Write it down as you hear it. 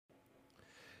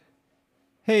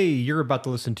Hey, you're about to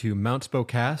listen to Mount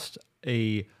Spokecast,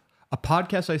 a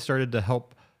podcast I started to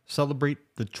help celebrate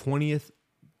the 20th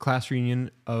class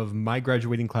reunion of my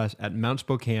graduating class at Mount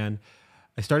Spokane.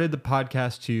 I started the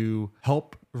podcast to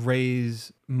help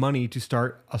raise money to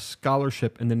start a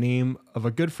scholarship in the name of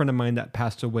a good friend of mine that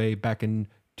passed away back in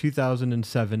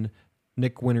 2007,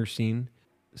 Nick Winterstein.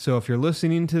 So if you're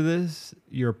listening to this,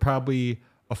 you're probably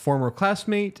a former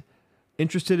classmate,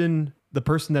 interested in the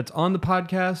person that's on the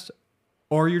podcast,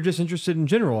 or you're just interested in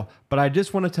general. But I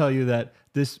just want to tell you that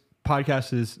this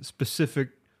podcast is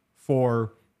specific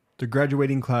for the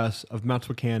graduating class of Mount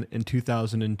Spokane in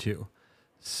 2002.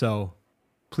 So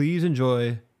please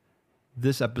enjoy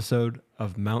this episode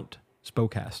of Mount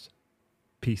Spokecast.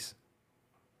 Peace.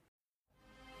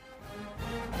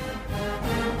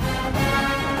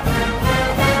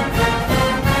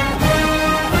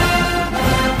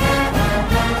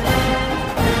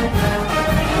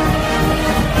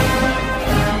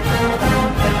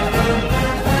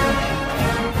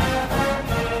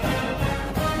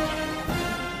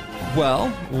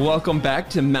 Well, welcome back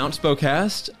to Mount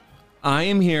Spokecast. I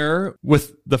am here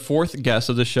with the fourth guest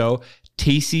of the show,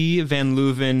 Tacey Van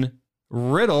Leuven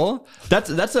Riddle. That's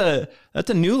a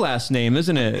new last name,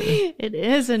 isn't it? It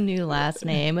is a new last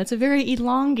name. It's a very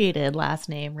elongated last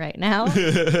name right now.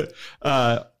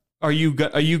 Are you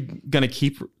gonna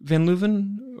keep Van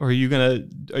Leuven, or are you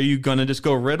gonna just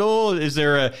go Riddle? Is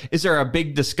there a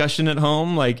big discussion at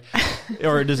home, like,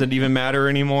 or does it even matter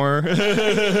anymore?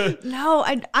 No,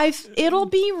 it'll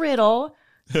be Riddle.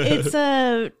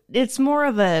 It's more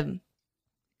of a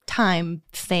time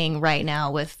thing right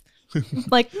now with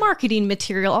like marketing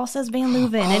material. All says Van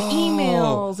Leuven and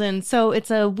emails, and so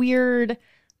it's a weird.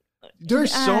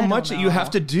 There's so much that you have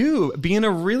to do. Being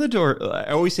a realtor,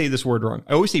 I always say this word wrong.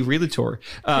 I always say realtor,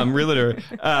 realtor.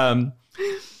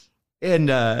 And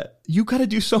you got to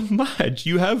do so much.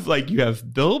 You have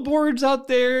billboards out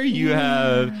there. You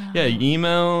have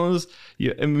emails.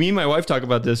 And me and my wife talk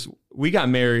about this. We got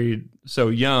married so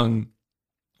young.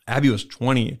 Abby was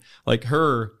 20. Like,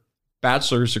 her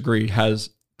bachelor's degree has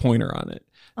Pointer on it.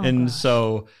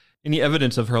 So any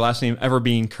evidence of her last name ever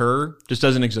being Kerr just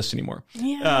doesn't exist anymore.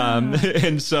 Yeah.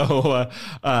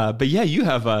 But yeah, you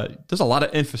have there's a lot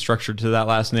of infrastructure to that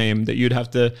last name that you'd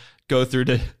have to go through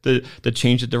to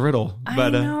change it to Riddle.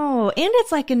 But, I know, and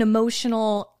it's like an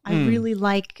emotional. I really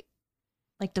like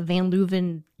the Van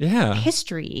Leuven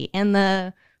history, and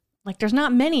there's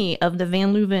not many of the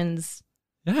Van Leuvens.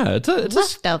 Yeah,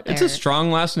 it's a strong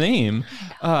last name.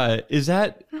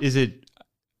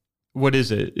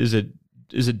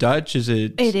 Is it Dutch?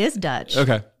 It is Dutch.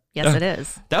 Okay. Yes, it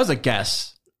is. That was a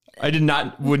guess. I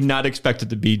would not expect it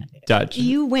to be Dutch.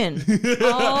 You win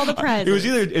all the prizes.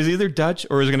 It was either Dutch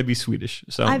or it was going to be Swedish.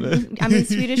 So I mean,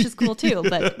 Swedish is cool too,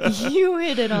 but you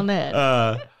hit it on the head.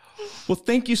 Well,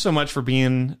 thank you so much for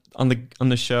being on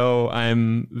the show.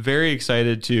 I'm very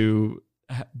excited to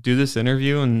do this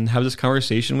interview and have this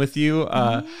conversation with you.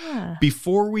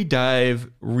 Before we dive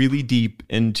really deep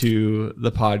into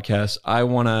the podcast, I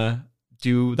want to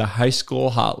do the high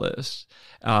school hot list.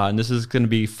 And this is going to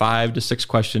be 5 to 6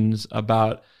 questions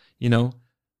about, you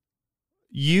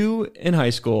in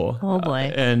high school. Oh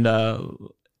boy. And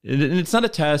it's not a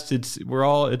test. It's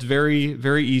very,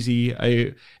 very easy.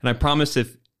 I promise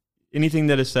if anything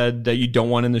that is said that you don't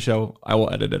want in the show, I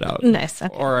will edit it out. Nice.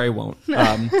 Okay. Or I won't.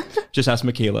 Just ask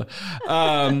Michaela.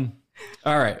 All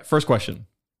right. First question.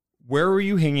 Where were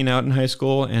you hanging out in high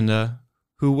school, and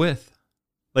who with?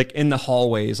 Like, in the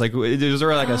hallways, like, was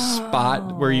there like a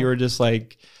spot where you were just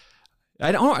like,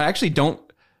 I actually don't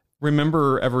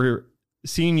remember ever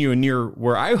seeing you near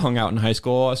where I hung out in high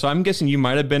school. So I'm guessing you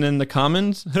might have been in the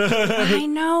Commons. I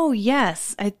know.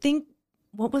 Yes. I think,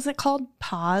 what was it called?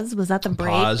 Pause. Was that the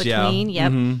break between? Yeah.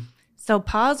 Yep. Mm-hmm. So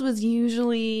pause was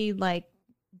usually like,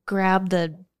 grab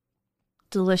the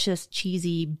delicious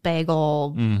cheesy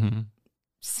bagel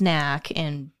snack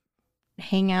and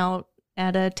hang out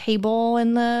at a table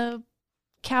in the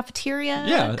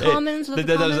cafeteria. Commons. I think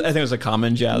it was a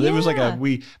Commons. Yeah. There was like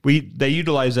they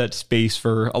utilized that space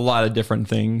for a lot of different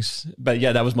things, but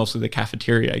yeah, that was mostly the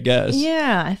cafeteria, I guess.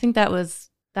 Yeah, I think that was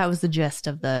the gist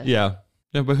of the. Yeah.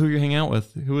 But who you hang out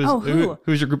with?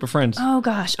 Who's your group of friends? Oh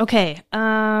gosh. Okay.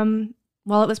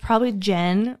 Well, it was probably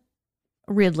Jen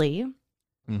Ridley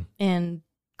and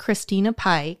Christina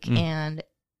Pike and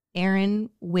Aaron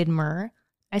Widmer.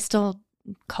 I still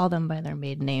call them by their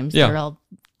maiden names. Yeah. They're all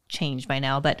changed by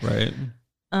now, but right.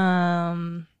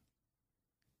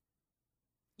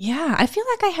 Yeah, I feel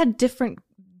like I had different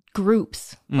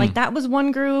groups. Like, that was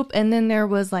one group, and then there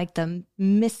was like the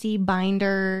Missy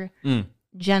Binder,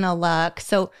 Jenna Luck.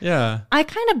 So yeah, I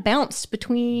kind of bounced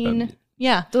between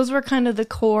Yeah, those were kind of the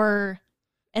core,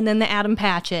 and then the Adam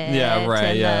Patchett. Yeah,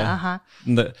 right. And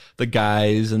Yeah, the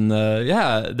guys and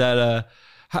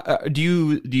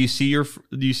do you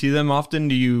see them often?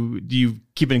 Do you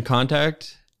keep in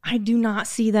contact? I do not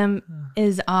see them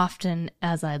as often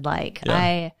as I'd like.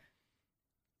 Yeah.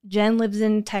 Jen lives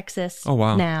in Texas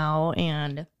now,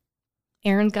 and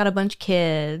Aaron's got a bunch of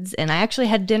kids, and I actually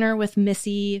had dinner with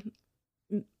Missy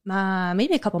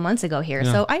maybe a couple months ago here.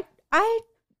 Yeah. So I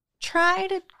try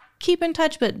to keep in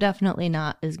touch, but definitely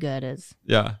not as good as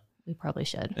we probably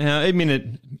should. Yeah, I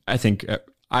mean, I think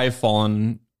I've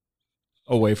fallen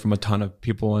away from a ton of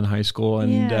people in high school,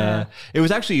 and it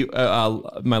was actually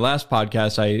my last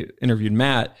podcast. I interviewed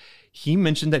Matt. He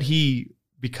mentioned that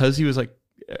because he was like,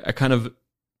 I kind of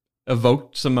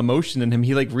evoked some emotion in him.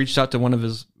 He like reached out to one of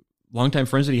his longtime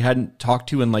friends that he hadn't talked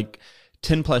to in like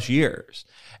 10 plus years,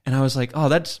 and I was like, oh,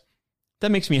 that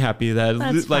makes me happy that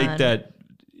That's like fun.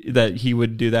 that he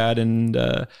would do that, and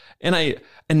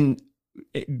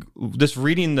just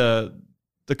reading the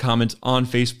comments on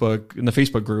Facebook in the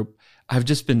Facebook group, I've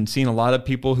just been seeing a lot of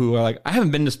people who are like, I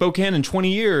haven't been to Spokane in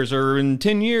 20 years or in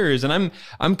 10 years, and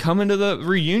I'm coming to the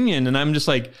reunion, and I'm just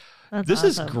like, That's this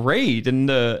awesome. is great, and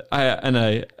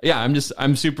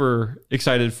I'm super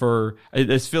excited for. I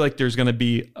just feel like there's going to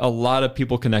be a lot of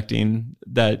people connecting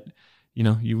that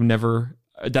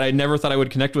I never thought I would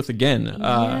connect with again.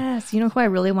 Yes. You know who I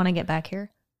really want to get back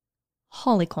here?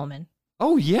 Holly Coleman.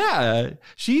 Oh yeah,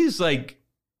 is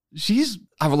she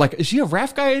a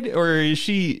raft guide, or is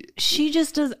she? She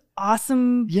just does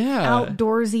awesome,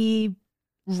 outdoorsy,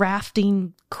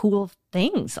 rafting, cool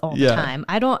things all the time.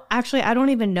 I don't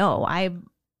even know.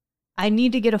 I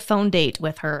need to get a phone date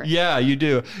with her. Yeah, you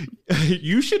do.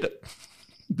 You should.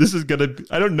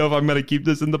 I don't know if I'm gonna keep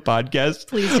this in the podcast.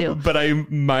 Please do. But I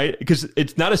might, because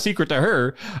it's not a secret to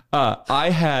her. I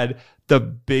had the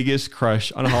biggest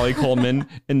crush on Holly Coleman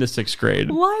in the 6th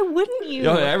grade. Why wouldn't you?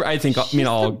 I think She's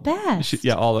all the best.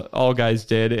 all guys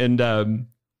did, and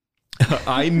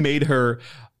I made her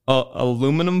a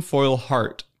aluminum foil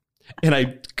heart, and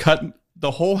I cut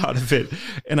the hole out of it,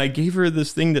 and I gave her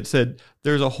this thing that said,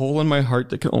 "There's a hole in my heart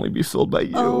that can only be filled by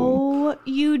you." Oh,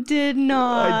 you did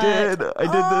not. I did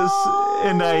this,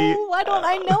 and why don't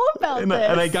I know about and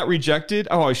this? I got rejected.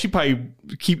 Oh, she's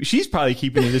probably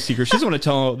keeping it a secret. She doesn't want to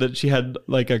tell that she had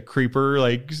like a creeper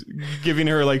like giving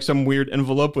her like some weird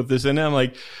envelope with this in it. I'm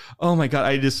like, oh my god,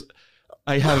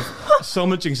 I have so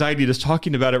much anxiety just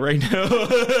talking about it right now.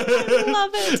 I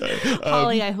love it.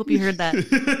 Holly, I hope you heard that.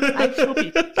 I hope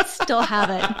you still have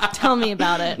it. Tell me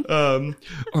about it.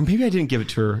 Or maybe I didn't give it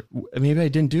to her. Maybe I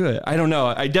didn't do it. I don't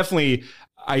know.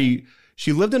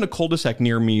 She lived in a cul-de-sac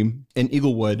near me in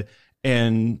Eaglewood,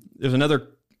 and there's another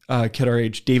kid our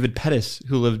age, David Pettis,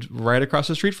 who lived right across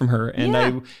the street from her. And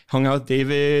I hung out with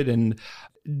David, and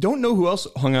don't know who else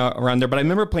hung out around there, but I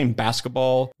remember playing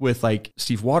basketball with like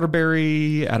Steve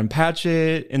Waterbury, Adam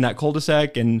Patchett in that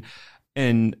cul-de-sac, and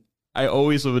I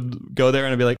always would go there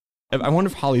and I'd be like, I wonder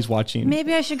if Holly's watching.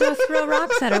 Maybe I should go throw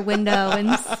rocks at her window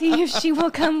and see if she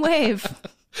will come wave.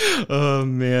 Oh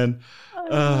man, I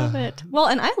love it. Well,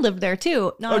 and I lived there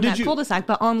too, not on that cul-de-sac,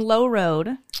 but on Low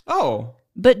Road. Oh,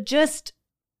 but just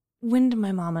when did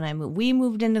my mom and I move? We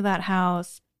moved into that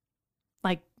house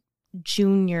like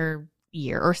junior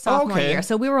year or sophomore year.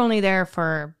 So we were only there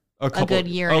for a good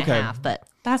year and a half, but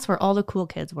that's where all the cool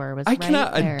kids were.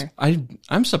 There.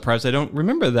 I'm surprised I don't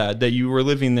remember that you were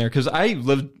living there, because I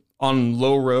lived on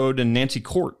Low Road and Nancy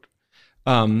Court.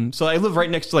 So I live right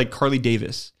next to like Carly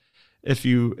Davis. If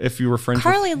you were friends,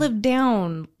 Carly lived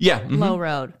down Low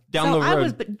Road. Down the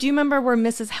road. But do you remember where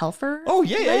Mrs. Helfer? Oh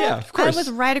yeah, of course. I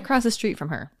was right across the street from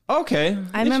her. Okay,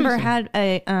 I remember had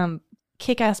a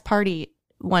kick-ass party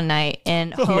one night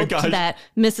and hoped that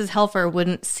Mrs. Helfer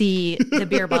wouldn't see the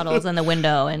beer bottles in the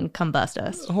window and come bust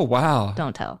us. Oh wow!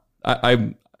 Don't tell.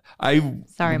 I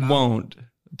Sorry, Mom. Won't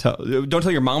tell. Don't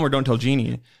tell your mom, or don't tell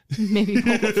Jeannie. Maybe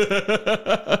both.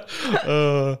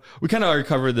 We kind of already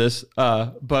covered this,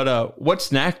 but what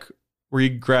snack were you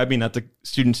grabbing at the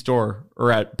student store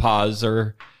or at Paz?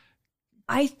 Or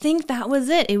I think that was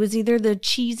it. It was either the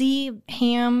cheesy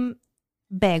ham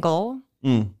bagel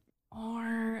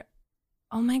or,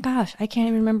 oh my gosh, I can't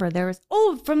even remember. There was,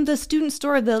 from the student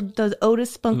store, the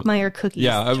Otis Spunkmeyer cookies,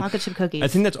 chocolate chip cookies. I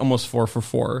think that's almost 4 for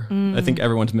 $4. I think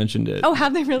everyone's mentioned it. Oh,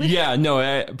 have they really? Yeah, no,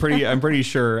 I'm pretty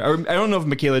sure. I don't know if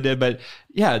Michaela did, but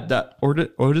yeah, that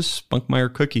Otis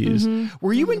Spunkmeyer cookies.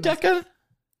 Were you in DECA?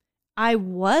 I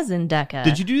was in DECA.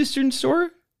 Did you do the student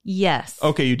store? Yes.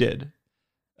 Okay, you did.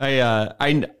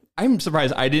 I'm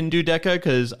surprised I didn't do DECA,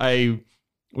 because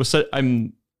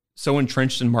I'm so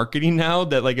entrenched in marketing now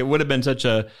that like it would have been such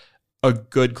a a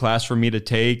good class for me to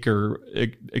take or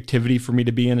activity for me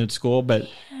to be in at school, but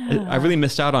I really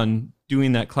missed out on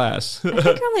doing that class. I think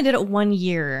I only did it 1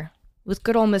 year with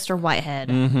good old Mr. Whitehead.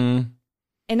 Mm-hmm.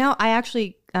 And now I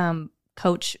actually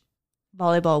coach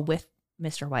volleyball with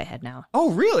Mr. Whitehead now.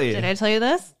 Oh, really? Did I tell you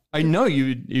this? I know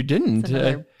you didn't. It's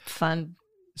another fun.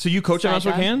 So you coach at Mount side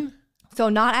job. Spokane? So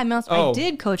not at Mount. Oh. I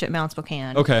did coach at Mount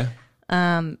Spokane. Okay.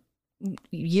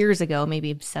 Years ago,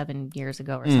 maybe 7 years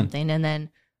ago or something, and then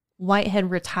Whitehead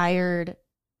retired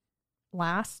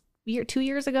last year, 2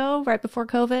 years ago, right before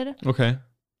COVID. Okay.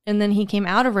 And then he came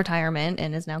out of retirement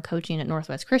and is now coaching at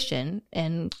Northwest Christian.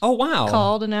 And Oh, wow.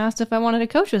 called and asked if I wanted to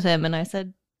coach with him, and I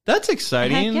said, That's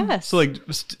exciting. Heck yes. So like,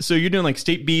 so you're doing like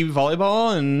state B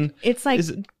volleyball and "It's like is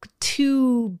it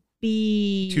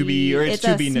 2B, 2B or it's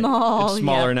 2B? a small, It's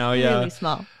smaller now. Yeah. really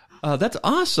small." That's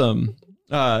awesome.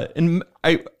 And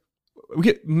we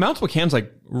get Mount Spokane's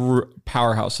like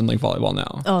powerhouse in like volleyball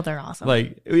now. Oh, they're awesome.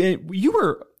 Like you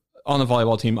were on the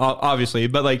volleyball team, obviously,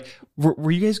 but like, were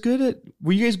you guys good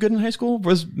in high school?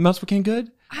 Was Mount Spokane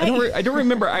good? I don't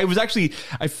remember. I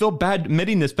feel bad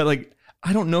admitting this, but like,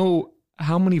 I don't know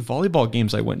how many volleyball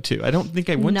games I went to. I don't think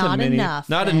I went to many. Not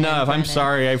Not enough. enough. I'm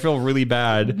sorry. I feel really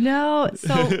bad. No.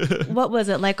 So what was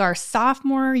it? Like our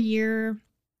sophomore year,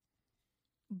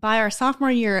 by our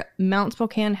sophomore year, Mount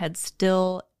Spokane had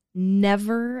still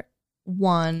never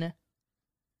won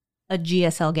a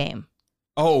GSL game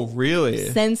Oh, really?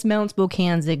 since Mount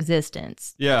Spokane's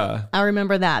existence. Yeah. I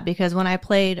remember that because when I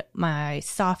played my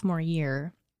sophomore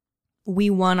year, we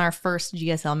won our first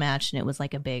GSL match and it was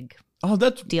like a big Oh,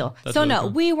 that's deal. That's So really no, cool.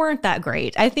 we weren't that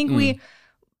great. I think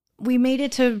we made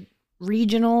it to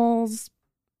regionals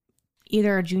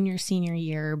either our junior, senior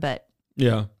year, but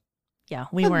Yeah. yeah,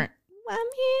 we weren't. I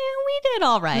mean, we did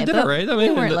all right. You did but it right. I we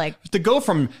mean, weren't like to go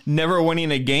from never winning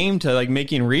a game to like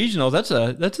making regionals. That's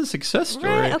a success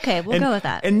story. right. Okay, we'll go with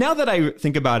that. And now that I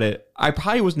think about it, I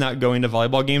probably was not going to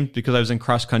volleyball games because I was in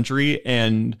cross country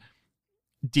and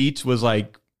Dietz was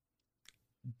like,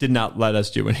 did not let us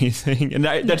do anything. And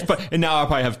and now I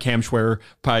probably have Cam Schwer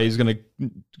probably is going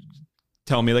to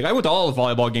tell me like, I went to all the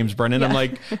volleyball games, Brennan. Yeah.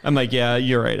 I'm like, yeah,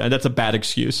 you're right. That's a bad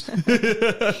excuse.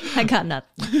 I got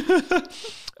nothing.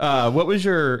 What was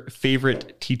your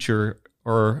favorite teacher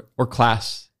or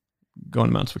class going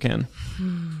to Mount Spokane?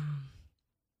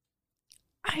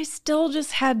 I still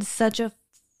just had such a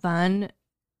fun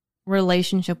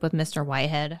relationship with Mr.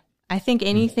 Whitehead. I think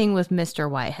anything with Mr.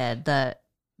 Whitehead, the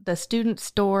student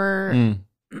store.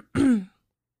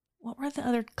 What were the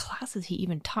other classes he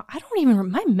even taught? I don't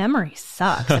even. My memory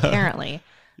sucks. Apparently,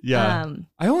 Yeah.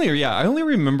 I only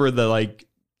remember the like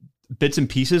bits and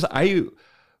pieces. I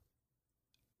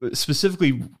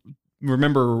specifically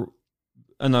remember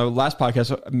in the last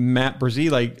podcast, Matt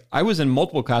Brzee, like I was in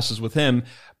multiple classes with him,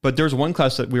 but there's one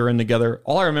class that we were in together.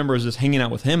 All I remember is just hanging out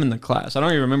with him in the class. I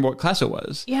don't even remember what class it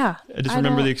was. yeah. I just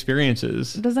remember the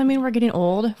experiences. Does that mean we're getting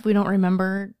old if we don't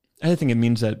remember? I think it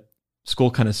means that school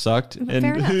kind of sucked and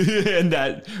Fair enough.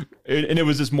 and it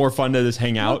was just more fun to just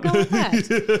hang out. We'll go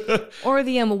with Or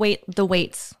the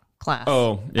weights class.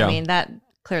 Oh, yeah. I mean, that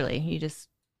clearly you just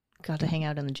got to hang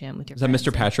out in the gym with your Is that friends.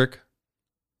 Mr. Patrick?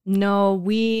 No,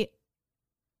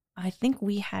 I think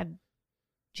we had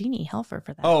Jeannie Helfer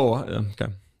for that. Oh, okay.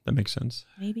 That makes sense.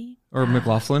 Maybe. Or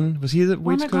McLaughlin? Was he the Or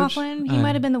weights coach? McLaughlin. He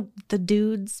might have been the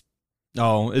dudes.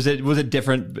 Oh, was it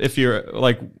different if you're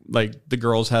like the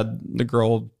girls had the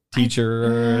girl teacher?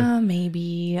 Or...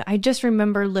 Maybe. I just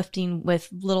remember lifting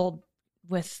with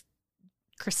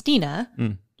Christina,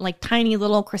 like tiny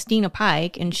little Christina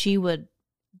Pike, and she would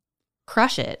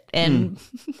crush it. And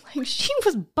like she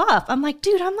was buff. I'm like,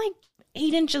 dude, I'm like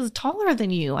 8 inches taller than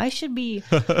you. I should be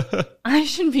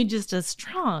just as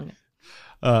strong.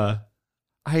 I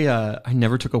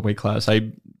never took a weight class.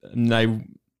 I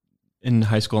in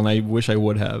high school, and I wish I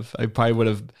would have. I probably would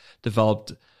have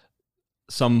developed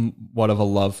somewhat of a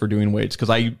love for doing weights because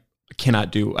I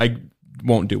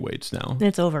won't do weights now.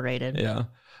 It's overrated. Yeah.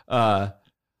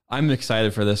 I'm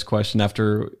excited for this question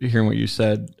after hearing what you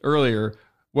said earlier.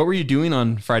 What were you doing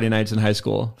on Friday nights in high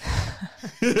school?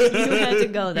 You had to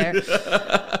go there.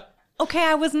 Okay,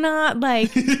 I was not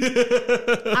like,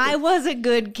 I was a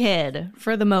good kid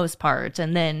for the most part.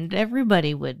 And then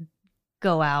everybody would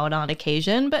go out on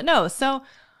occasion, but no. So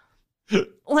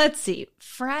let's see.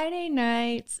 Friday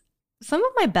nights, some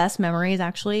of my best memories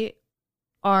actually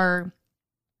are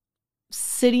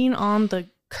sitting on the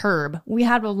curb. We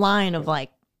had a line of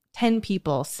like 10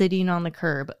 people sitting on the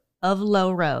curb of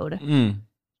Low Road,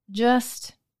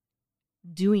 just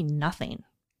doing nothing.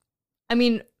 I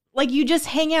mean, like you just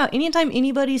hang out. Anytime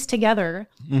anybody's together,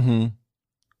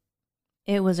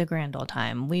 it was a grand old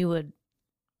time. We would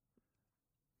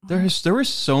there were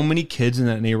so many kids in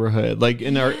that neighborhood, like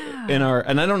in our,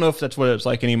 and I don't know if that's what it's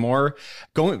like anymore.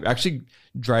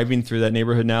 Driving through that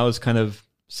neighborhood now is kind of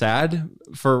sad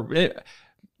for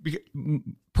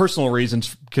personal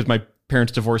reasons, because my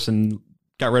parents divorced and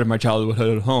got rid of my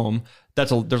childhood home.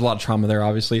 There's a lot of trauma there,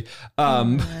 obviously.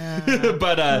 But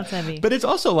it's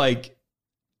also like,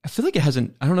 I feel like I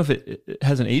don't know if it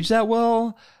hasn't aged that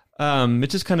well.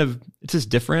 It's just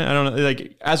different. I don't know.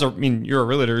 Like, you're a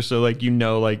realtor, so like,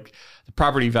 like the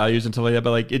property values and stuff like that,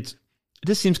 but like it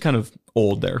just seems kind of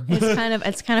old there.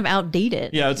 It's kind of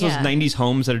outdated. Yeah. It's those 90s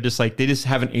homes that are just like, they just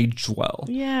haven't aged well.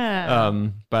 Yeah.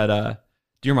 But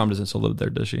your mom doesn't still live there,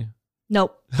 does she?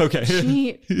 Nope. Okay.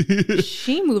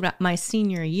 She moved out my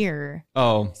senior year.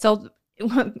 Oh. So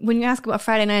when you ask about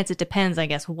Friday nights, it depends, I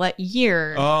guess, what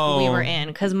year we were in.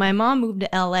 Because my mom moved to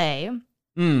LA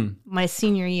my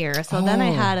senior year. So then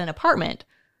I had an apartment.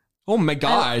 Oh my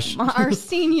gosh. Our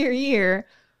senior year.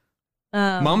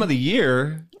 Mom of the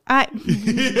year. At the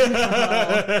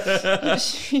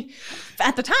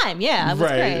time, yeah, it was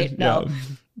great. No. Yeah.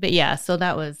 But yeah, so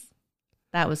that was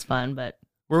fun. But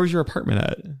where was your apartment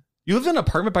at? You lived in an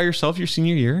apartment by yourself your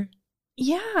senior year?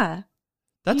 Yeah.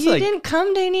 You didn't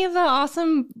come to any of the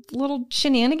awesome little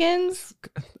shenanigans?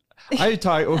 Who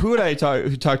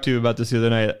talked to about this the other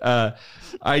night?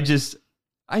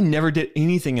 I never did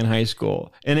anything in high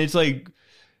school. And it's like,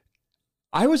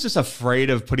 I was just afraid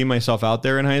of putting myself out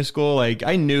there in high school. Like,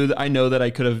 I know that I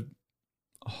could have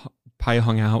probably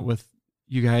hung out with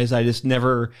you guys. I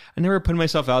never put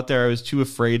myself out there. I was too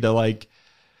afraid to, like,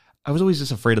 I was always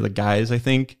just afraid of the guys. I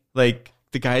think, like,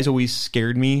 the guys always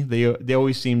scared me. They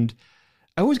always seemed,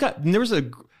 and this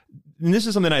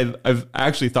is something I've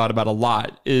actually thought about a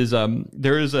lot, is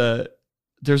there's a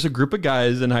group of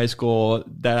guys in high school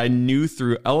that I knew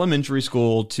through elementary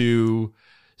school to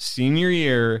senior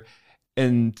year.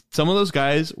 And some of those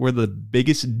guys were the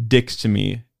biggest dicks to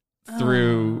me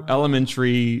through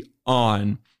elementary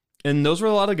on. And those were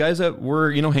a lot of guys that were,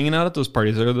 hanging out at those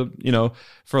parties. They were the,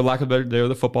 for lack of better, they were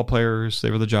the football players. They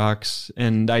were the jocks.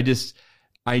 And I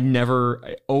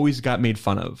always got made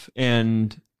fun of.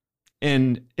 And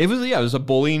it was a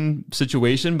bullying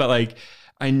situation, but like,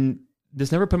 I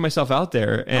just never put myself out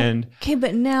there. And okay,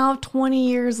 but now 20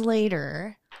 years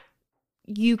later,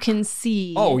 you can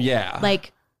see. Oh yeah.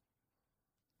 Like,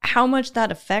 how much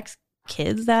that affects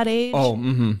kids that age. Oh,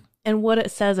 mm-hmm. And what it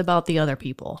says about the other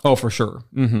people. Oh, for sure.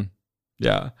 Mm-hmm.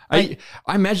 Yeah. I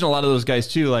imagine a lot of those guys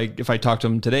too, like, if I talk to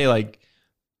them today, like,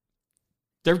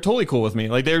 they're totally cool with me.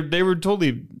 Like, they were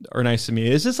totally are nice to me.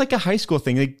 It's just like a high school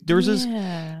thing. Like, there was this,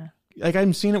 like,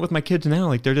 I'm seeing it with my kids now.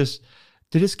 Like, they're just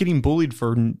getting bullied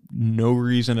for no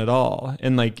reason at all.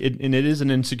 And like, it is an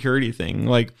insecurity thing.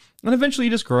 Like, and eventually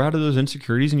you just grow out of those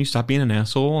insecurities and you stop being an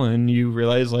asshole and you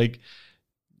realize, like,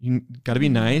 you got to be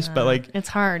nice, but like, it's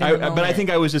hard. But I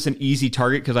think I was just an easy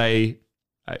target because I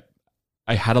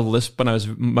had a lisp when I was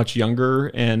much younger,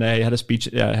 and I had a speech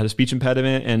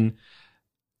impediment, and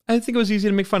I think it was easy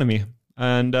to make fun of me.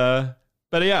 And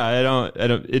but yeah, I don't.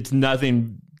 It's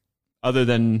nothing other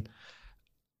than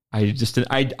I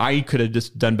could have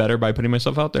just done better by putting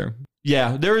myself out there.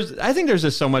 Yeah, I think there's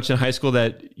just so much in high school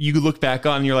that you look back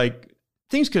on and you're like,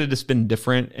 things could have just been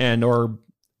different, and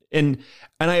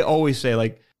I always say,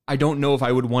 like, I don't know if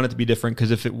I would want it to be different, because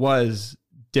if it was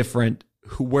different,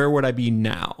 where would I be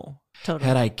now? Totally.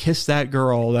 Had I kissed that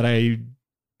girl that I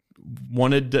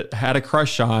had a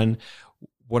crush on,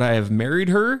 would I have married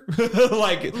her?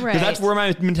 Like, right. That's where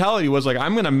my mentality was. Like,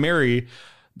 I'm going to marry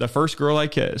the first girl I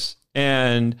kiss.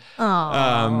 And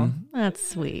that's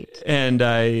sweet. And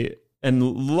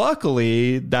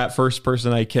luckily that first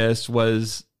person I kissed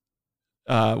was,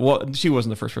 she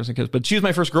wasn't the first person I kissed, but she was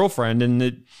my first girlfriend, and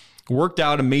it worked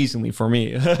out amazingly for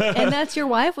me. And that's your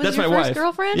wife? That's your my first wife.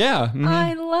 Girlfriend? Yeah. Mm-hmm.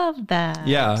 I love that.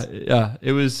 Yeah.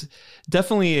 It was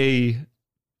definitely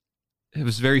it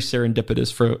was very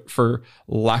serendipitous, for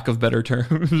lack of better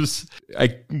terms.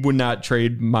 I would not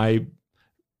trade my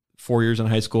 4 years in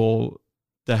high school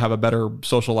to have a better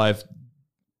social life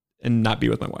and not be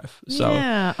with my wife. So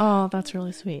yeah. Oh, that's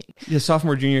really sweet. Yeah,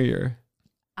 sophomore, junior year.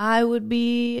 I would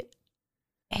be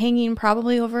hanging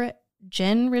probably over at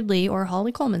Jen Ridley or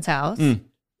Holly Coleman's house.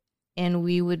 And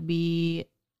we would be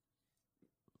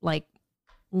like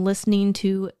listening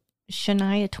to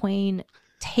Shania Twain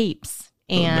tapes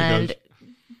and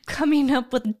coming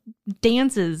up with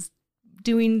dances,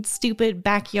 doing stupid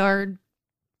backyard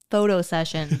photo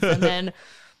sessions. And then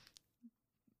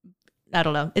I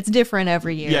don't know. It's different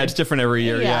every year. Yeah, it's different every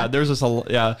year. Yeah. There's this,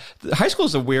 high school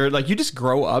is a weird, like, you just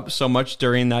grow up so much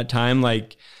during that time.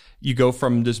 Like, you go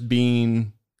from just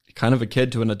being kind of a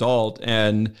kid to an adult.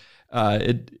 And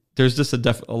There's just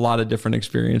a lot of different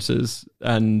experiences,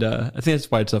 and I think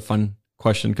that's why it's a fun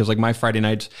question, because like my Friday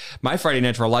nights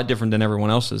were a lot different than everyone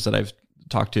else's that I've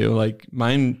talked to. Like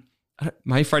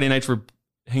my Friday nights were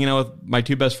hanging out with my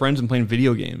two best friends and playing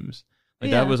video games.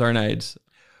 Like that was our nights.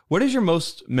 What is your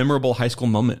most memorable high school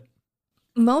moment?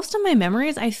 Most of my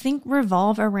memories, I think,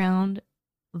 revolve around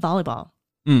volleyball.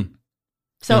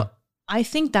 So Yeah. I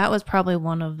think that was probably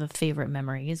one of the favorite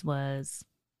memories, was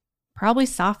probably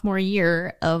sophomore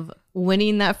year of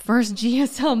winning that first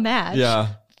GSL match.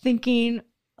 Yeah. Thinking,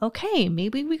 okay,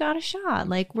 maybe we got a shot.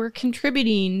 Like, we're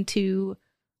contributing to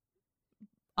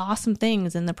awesome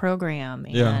things in the program.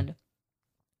 And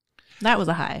that was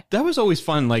a high. That was always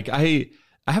fun. Like I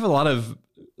have a lot of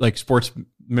like sports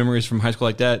memories from high school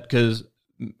like that, because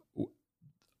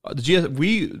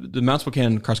the Mount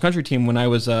Spokane cross country team, when I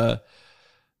was a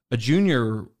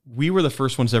junior, we were the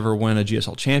first ones to ever win a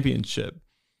GSL championship,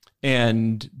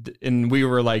 and we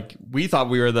were like, we thought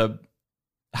we were the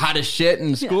hottest shit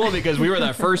in school because we were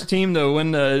that first team to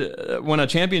win a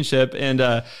championship. And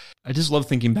I just love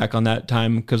thinking back on that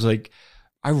time, because like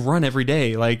I run every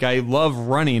day. Like I love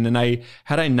running, and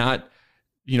had I not,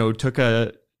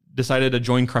 decided to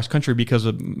join cross country because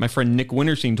of my friend Nick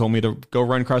Winterstein told me to go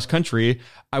run cross country,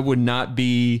 I would not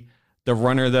be the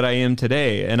runner that I am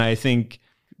today. And I think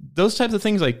those types of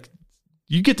things, like,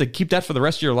 you get to keep that for the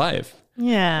rest of your life.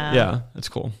 Yeah. Yeah, that's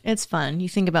cool. It's fun. You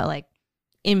think about like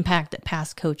impact that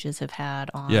past coaches have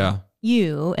had on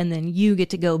you, and then you get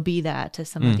to go be that to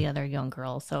some of the other young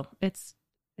girls. So it's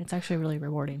actually really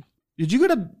rewarding. Did you go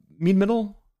to Meade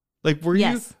Middle? Like, were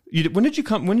you when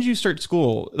did you start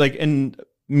school? Like in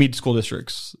Meade school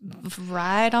districts?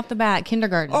 Right off the bat,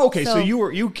 kindergarten. Oh, okay. So you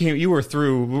were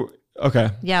through. Okay.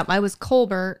 Yeah, I was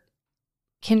Colbert,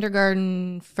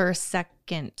 kindergarten, first,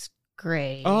 second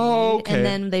grade. Oh, okay. And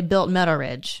then they built Meadow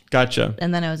Ridge. Gotcha.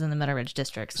 And then I was in the Meadow Ridge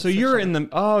district. So you're in the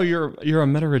you're a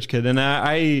Meadow Ridge kid, and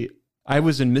I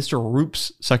was in Mr.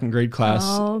 Roop's second grade class.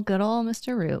 Oh, good old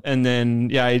Mr. Roop. And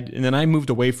then I moved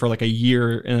away for like a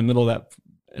year in the middle of that,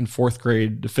 in fourth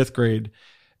grade to fifth grade,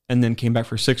 and then came back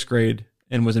for sixth grade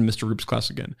and was in Mr. Roop's class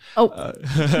again. Oh,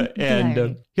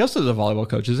 and he also is a volleyball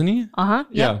coach, isn't he? Yep.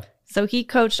 Yeah. So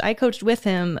I coached with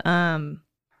him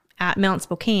at Mount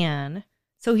Spokane.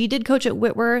 So he did coach at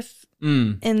Whitworth,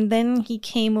 and then he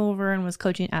came over and was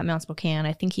coaching at Mount Spokane.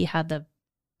 I think he had the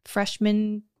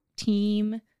freshman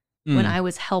team when I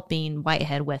was helping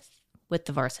Whitehead with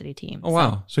the varsity team. Oh,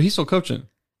 wow. So he's still coaching.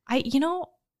 I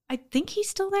think he's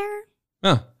still there.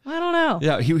 Huh. I don't know.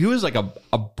 Yeah, he was like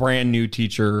a brand new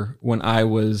teacher when I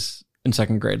was in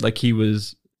second grade. Like he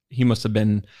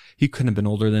couldn't have been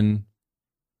older than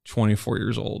 24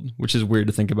 years old, which is weird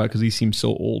to think about because he seems so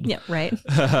old. Yeah, right.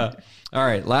 All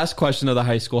right, last question of the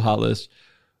high school hot list.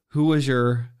 Who was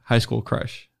your high school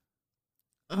crush?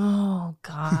 Oh,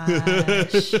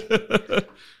 gosh.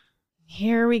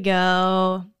 Here we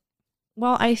go.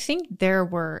 Well, I think there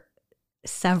were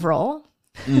several.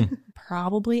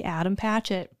 Probably Adam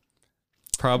Patchett.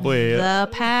 Probably. The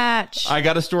Patch. I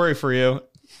got a story for you.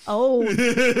 Oh,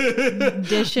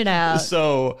 dish it out.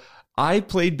 So I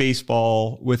played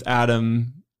baseball with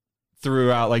Adam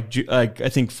throughout like I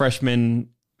think freshman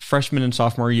and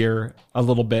sophomore year a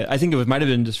little bit. I think might have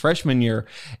been just freshman year.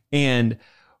 And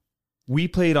we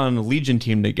played on a Legion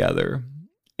team together.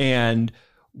 And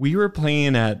we were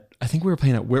playing at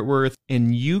Whitworth,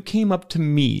 and you came up to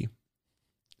me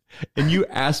and you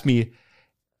asked me,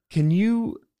 can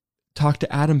you talk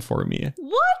to Adam for me?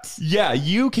 What? Yeah,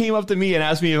 you came up to me and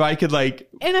asked me if I could and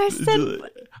I said,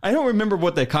 I don't remember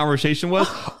what the conversation was.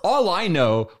 All I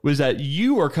know was that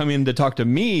you were coming to talk to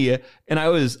me, and I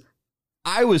was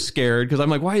scared because I'm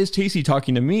like, why is Tacey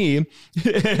talking to me?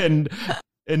 and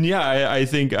yeah, I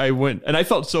think I went, and I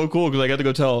felt so cool because I got to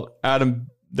go tell Adam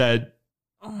that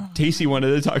Tacey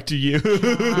wanted to talk to you.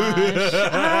 Gosh,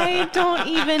 I don't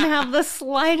even have the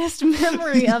slightest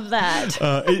memory of that.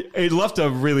 It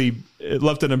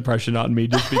left an impression on me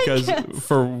just because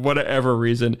for whatever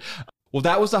reason. Well,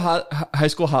 that was the high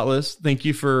school hot list. Thank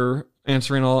you for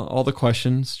answering all the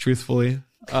questions truthfully,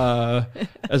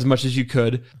 as much as you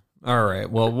could. All right.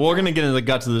 Well, we're going to get into the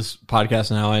guts of this podcast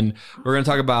now, and we're going to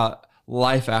talk about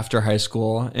life after high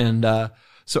school. And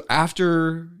so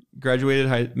after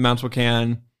graduated Mount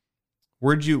Spokane,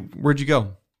 where'd you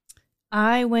go?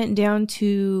 I went down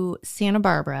to Santa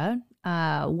Barbara,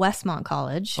 Westmont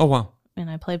College. Oh, wow. And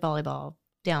I played volleyball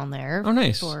down there. Oh,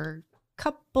 nice. For a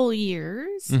couple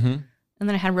years. Mm-hmm. And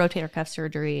then I had rotator cuff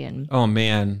surgery and oh,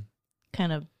 man,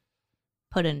 kind of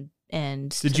put an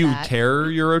end Did to you that. tear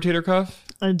your rotator cuff?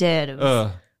 I did. It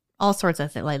was all sorts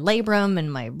of things, like labrum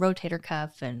and my rotator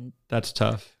cuff. And that's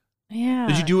tough. Yeah.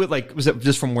 Did you do it like, was it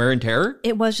just from wear and tear?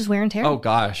 It was just wear and tear. Oh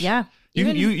gosh. Yeah.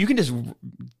 You can just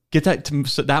get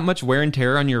that much wear and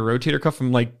tear on your rotator cuff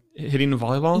from like hitting the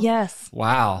volleyball? Yes.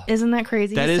 Wow. Isn't that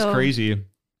crazy? That is crazy.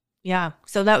 Yeah.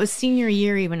 So that was senior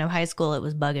year even of high school. It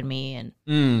was bugging me.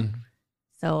 And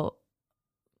so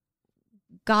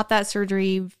got that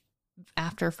surgery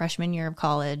after freshman year of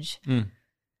college. And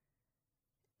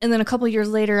then a couple years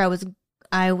later, I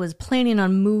was planning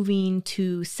on moving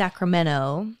to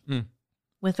Sacramento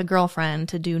with a girlfriend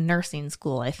to do nursing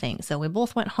school, I think. So we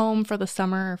both went home for the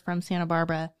summer from Santa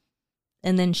Barbara.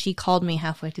 And then she called me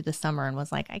halfway through the summer and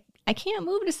was like, I can't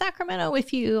move to Sacramento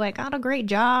with you. I got a great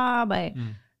job.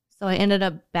 So I ended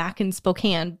up back in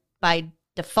Spokane by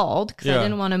default because I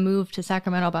didn't want to move to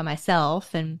Sacramento by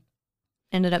myself, and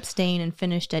ended up staying and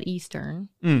finished at Eastern.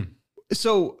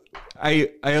 So I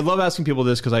love asking people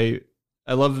this because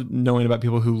I love knowing about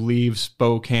people who leave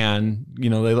Spokane. You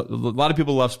know, a lot of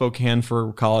people left Spokane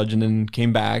for college and then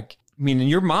came back. I mean, and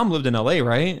your mom lived in LA,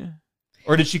 right?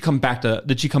 Or did she come back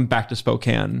to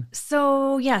Spokane?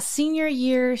 So yeah, senior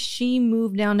year, she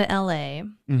moved down to LA.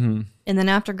 And then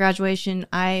after graduation,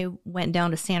 I went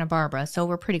down to Santa Barbara. So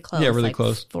we're pretty close. Yeah, really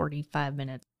close. 45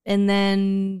 minutes. And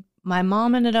then my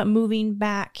mom ended up moving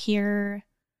back here.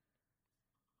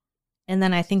 And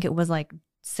then I think it was like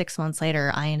 6 months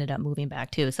later, I ended up moving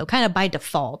back too. So kind of by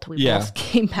default, we both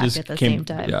came back at the same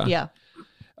time. Yeah.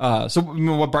 So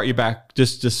what brought you back?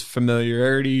 Just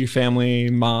familiarity, family,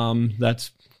 mom.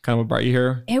 That's kind of what brought you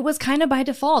here. It was kind of by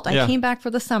default. I came back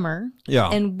for the summer.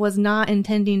 And was not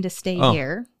intending to stay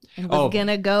here. And was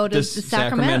gonna go to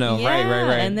Sacramento. Yeah.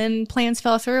 Right. And then plans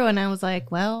fell through, and I was like,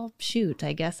 "Well, shoot.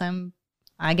 I guess I'm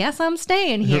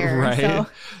staying here." Right. So.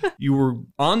 You were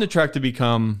on the track to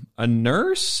become a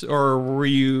nurse, or were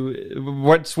you?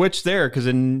 What switched there? Because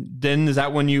then is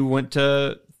that when you went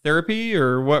to therapy,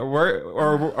 or what?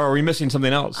 Or are we missing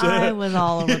something else? I was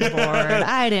all over the board.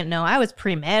 I didn't know. I was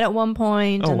pre-med at one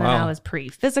point, and then I was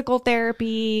pre-physical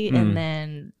therapy, and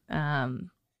then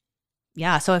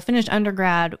so I finished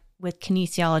undergrad with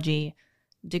kinesiology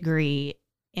degree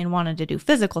and wanted to do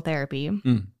physical therapy,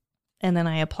 and then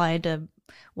I applied to.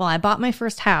 Well, I bought my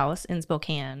first house in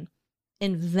Spokane,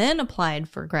 and then applied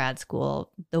for grad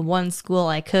school, the one school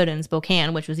I could in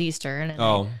Spokane, which was Eastern, and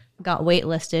I got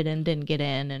waitlisted and didn't get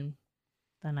in, and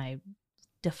then I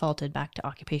defaulted back to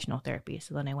occupational therapy.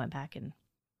 So then I went back and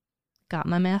got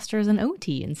my master's in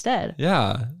OT instead.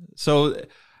 Yeah. So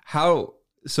how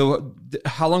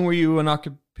long were you in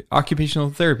occupational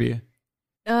therapy?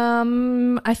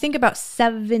 I think about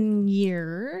 7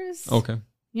 years. Okay.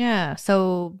 Yeah.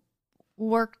 So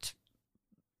worked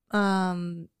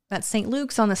at St.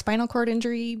 Luke's on the spinal cord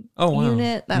injury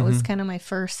unit. That was kind of my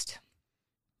first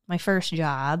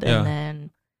job. And then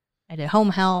I did home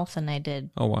health, and I did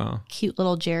cute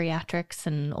little geriatrics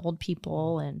and old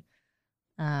people, and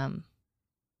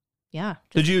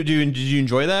Did you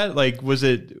enjoy that? Like, was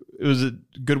it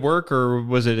good work, or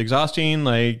was it exhausting?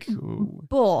 Like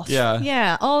both.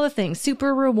 Yeah, all the things.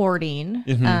 Super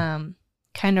rewarding.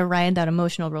 Kind of ride that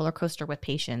emotional roller coaster with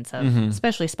patients, of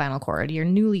especially spinal cord. You're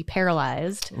newly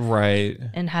paralyzed, right?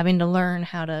 And having to learn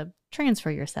how to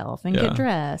transfer yourself and get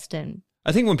dressed. And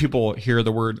I think when people hear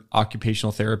the word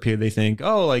occupational therapy, they think,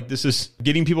 oh, like this is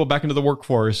getting people back into the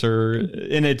workforce,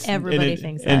 everybody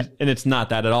thinks that, and it's not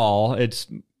that at all. It's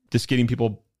just getting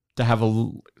people to have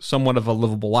somewhat of a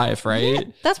livable life, right? Yeah,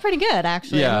 that's pretty good,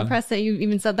 actually. I'm impressed that you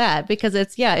even said that, because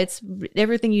it's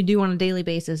everything you do on a daily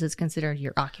basis is considered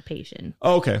your occupation.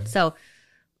 Oh, okay. So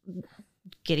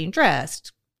getting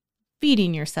dressed,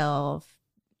 feeding yourself,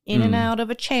 in and out of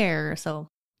a chair. So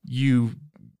you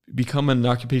become an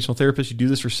occupational therapist, you do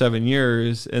this for 7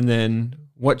 years, and then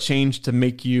what changed to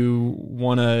make you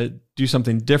want to do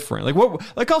something different? Like what?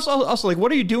 Like also like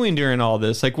what are you doing during all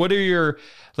this? Like what are your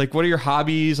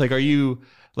hobbies? Like are you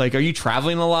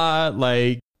traveling a lot?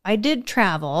 Like I did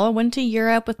travel. I went to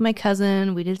Europe with my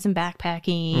cousin. We did some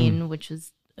backpacking, which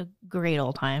was a great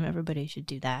old time. Everybody should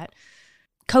do that.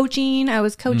 Coaching. I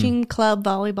was coaching club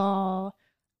volleyball.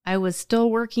 I was still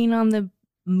working on the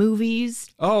movies.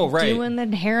 Oh, right. Doing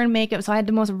the hair and makeup. So I had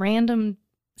the most random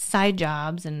side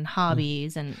jobs and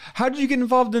hobbies. And how did you get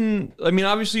involved in? I mean,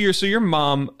 obviously your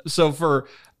mom.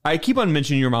 I keep on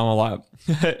mentioning your mom a lot,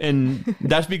 and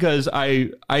that's because I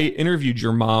interviewed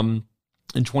your mom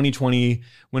in 2020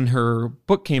 when her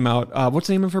book came out. What's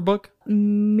the name of her book?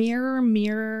 Mirror,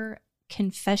 Mirror,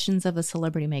 Confessions of a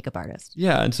Celebrity Makeup Artist.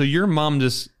 Yeah, and so your mom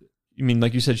just, I mean,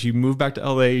 like you said, she moved back to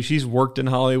LA. She's worked in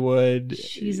Hollywood.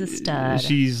 She's a stud.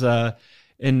 She's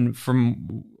and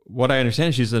from what I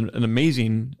understand, she's an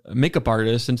amazing makeup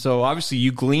artist, and so obviously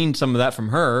you gleaned some of that from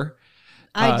her.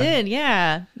 I did,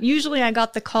 yeah. Usually I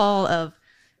got the call of,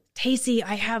 Tacey,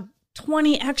 I have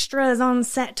 20 extras on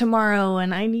set tomorrow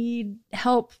and I need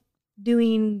help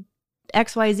doing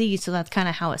XYZ. So that's kind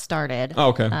of how it started. Oh,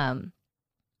 okay.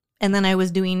 And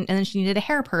then she needed a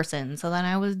hair person. So then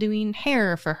I was doing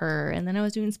hair for her. And then I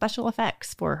was doing special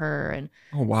effects for her. And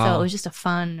oh, wow. so it was just a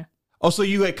fun. Oh, so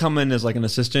you like come in as like an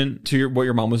assistant to what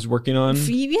your mom was working on?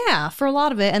 Yeah, for a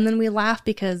lot of it. And then we laughed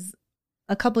because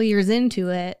a couple years into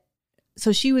it,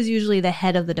 so she was usually the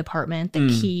head of the department, the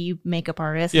key makeup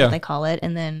artist, what they call it.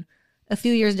 And then a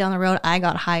few years down the road, I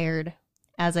got hired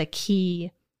as a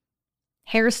key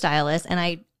hairstylist, and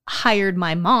I hired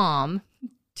my mom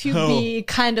to be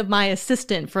kind of my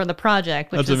assistant for the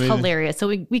project, which was hilarious. So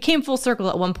we came full circle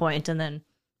at one point, and then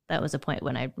that was a point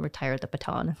when I retired the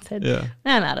baton and said,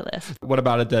 I'm out of this. What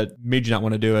about it that made you not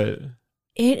want to do it?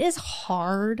 It is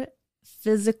hard,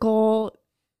 physical.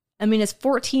 I mean, it's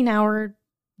 14-hour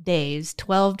days,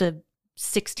 12 to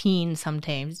 16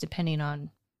 sometimes, depending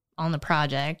on the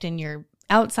project. And you're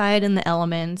outside in the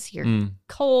elements. You're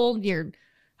cold, you're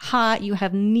hot, you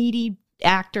have needy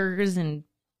actors and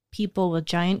people with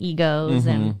giant egos.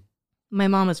 And my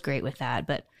mom was great with that,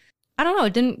 but I don't know,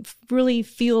 it didn't really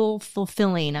feel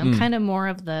fulfilling. I'm kind of more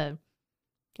of the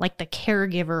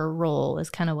caregiver role is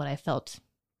kind of what I felt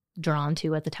drawn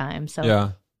to at the time.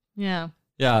 So yeah.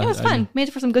 It was fun. Made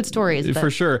it for some good stories. But.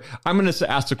 For sure. I'm going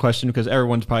to ask the question because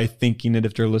everyone's probably thinking it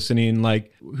if they're listening.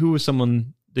 Like, who was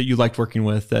someone that you liked working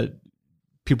with that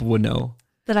people would know?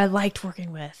 That I liked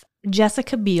working with.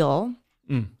 Jessica Biel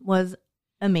was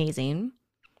amazing.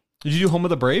 Did you do Home of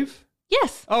the Brave?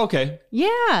 Yes. Oh, okay.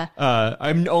 Yeah.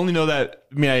 I only know that.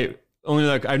 I mean,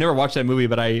 I never watched that movie,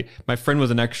 but my friend was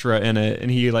an extra in it,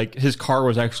 and he his car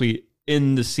was actually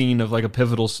in the scene of like a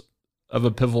pivotal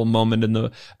moment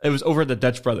it was over at the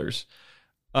Dutch Brothers.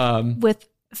 With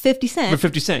 50 Cent. With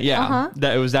 50 Cent, yeah.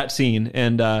 That it was that scene.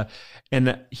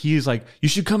 And he's like, you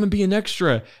should come and be an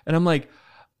extra. And I'm like,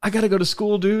 I gotta go to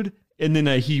school, dude. And then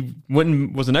he went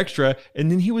and was an extra,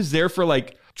 and then he was there for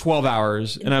like 12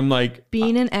 hours. And I'm like,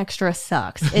 being an extra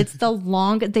sucks. It's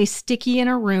they stick you in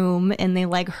a room and they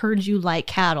like herd you like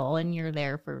cattle, and you're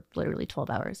there for literally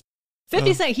 12 hours.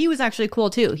 50 Cent, he was actually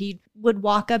cool too. He would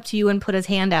walk up to you and put his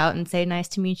hand out and say, nice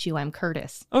to meet you, I'm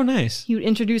Curtis. Oh, nice. He would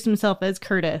introduce himself as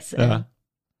Curtis. And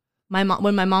when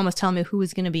my mom was telling me who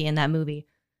was going to be in that movie,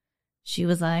 she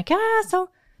was like, so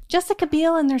Jessica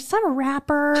Biel, and there's some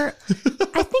rapper.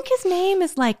 I think his name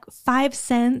is like 5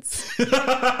 cents.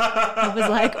 I was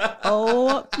like,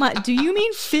 oh my, do you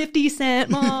mean 50 Cent,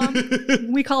 Mom?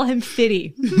 We call him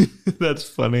Fitty. That's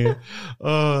funny.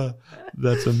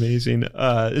 That's amazing.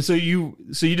 So you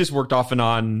just worked off and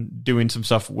on doing some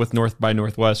stuff with North by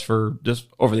Northwest for just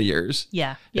over the years.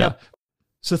 Yeah. Yeah.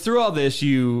 So through all this,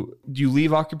 you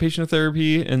leave occupational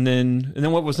therapy, and then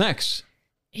what was next?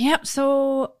 Yep.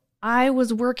 So I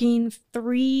was working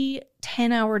 3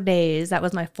 10-hour days. That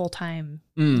was my full-time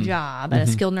job at a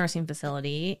skilled nursing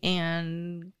facility,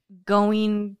 and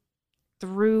going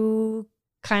through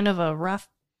kind of a rough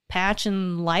patch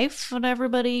in life that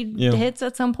everybody hits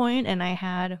at some point. And I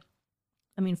had,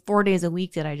 4 days a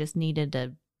week that I just needed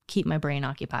to keep my brain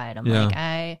occupied. I'm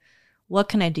like, what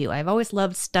can I do? I've always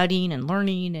loved studying and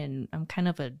learning, and I'm kind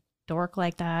of a dork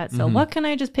like that. So what can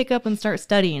I just pick up and start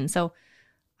studying? So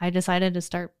I decided to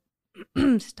start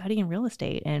studying real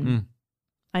estate, and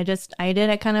I did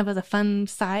it kind of as a fun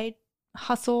side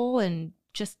hustle, and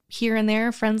just here and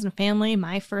there, friends and family.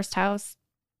 My first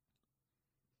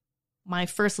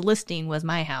listing was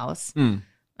my house. And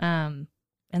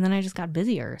then I just got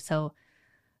busier. So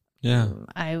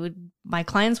my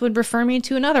clients would refer me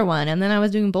to another one, and then I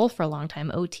was doing both for a long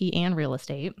time, OT and real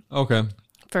estate. Okay.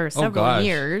 For several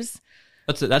years.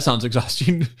 That sounds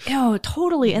exhausting. Oh,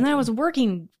 totally. And then I was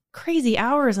working crazy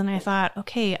hours, and I thought,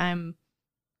 okay,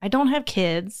 I don't have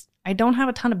kids. I don't have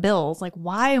a ton of bills. Like,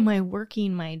 why am I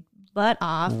working my butt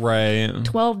off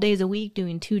 12 days a week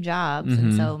doing 2 jobs?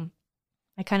 And so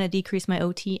I kind of decreased my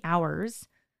OT hours,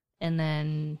 and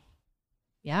then,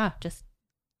 just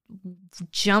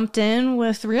jumped in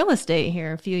with real estate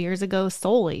here a few years ago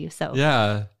solely. So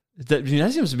that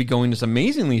seems to be going just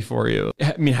amazingly for you.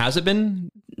 Has it been?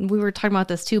 We were talking about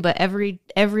this too, but every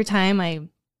time I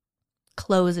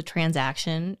close a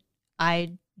transaction,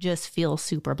 I just feel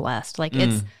super blessed. Like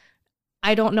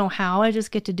I don't know how, I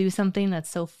just get to do something that's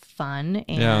so fun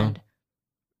and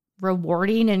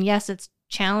rewarding. And yes, it's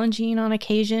challenging on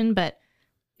occasion, but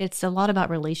it's a lot about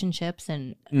relationships,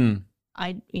 and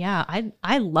I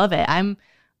love it.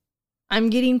 I'm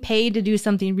getting paid to do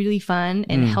something really fun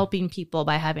and helping people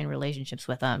by having relationships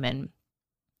with them. And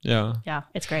yeah,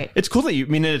 it's great. It's cool that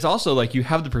it's also like you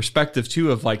have the perspective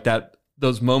too of like that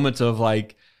those moments of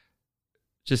like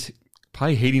just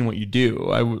probably hating what you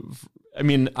do. I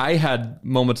mean, I had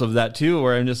moments of that too,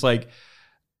 where I'm just like,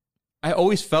 I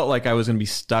always felt like I was going to be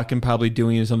stuck and probably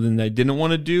doing something that I didn't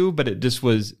want to do, but it just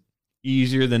was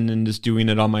easier than just doing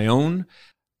it on my own.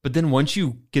 But then once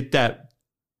you get that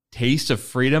taste of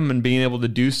freedom and being able to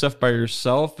do stuff by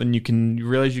yourself, and you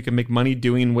realize you can make money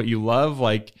doing what you love,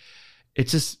 like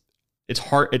it's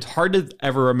hard to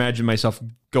ever imagine myself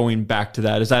going back to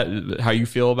that. Is that how you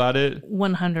feel about it?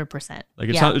 100%. Like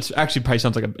it's actually probably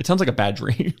sounds like a bad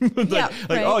dream. like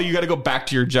right. Oh, you got to go back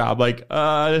to your job. Like,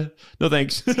 no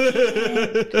thanks.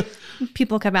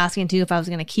 People kept asking too if I was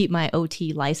going to keep my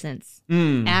OT license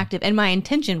active, and my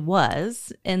intention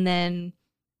was, and then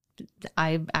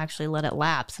I actually let it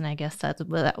lapse, and I guess that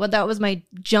was my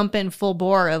jump in full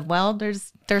bore of, well,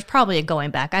 there's probably a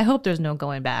going back. I hope there's no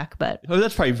going back, but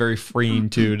that's probably very freeing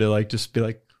too, to like just be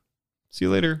like, see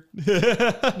you later.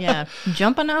 Yeah,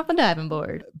 jumping off a diving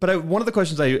board. But one of the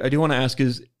questions I do want to ask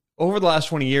is, over the last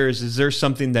 20 years, is there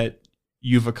something that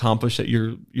you've accomplished that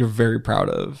you're very proud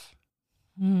of?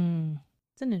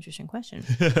 It's an interesting question.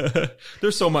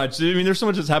 There's so much. I mean, there's so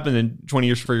much that's happened in 20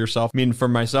 years for yourself. I mean, for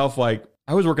myself, like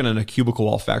I was working in a cubicle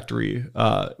wall factory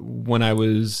when I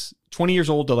was 20 years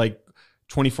old to like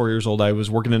 24 years old. I was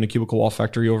working in a cubicle wall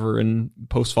factory over in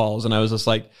Post Falls, and I was just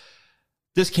like,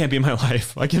 this can't be my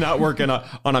life. I cannot work on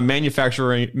a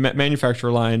manufacturer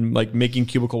line, like making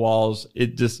cubicle walls.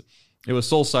 It was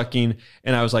soul sucking.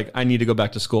 And I was like, I need to go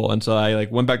back to school. And so I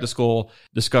like went back to school,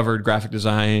 discovered graphic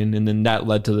design. And then that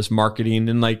led to this marketing.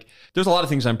 And like, there's a lot of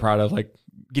things I'm proud of, like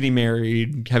getting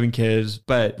married, having kids,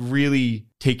 but really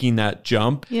taking that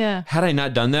jump. Yeah. Had I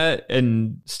not done that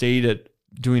and stayed at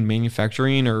doing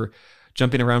manufacturing or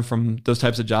jumping around from those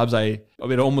types of jobs, I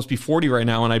would almost be 40 right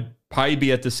now. And I'd probably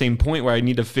be at the same point where I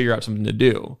need to figure out something to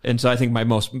do. And so I think my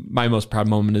most proud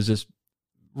moment is just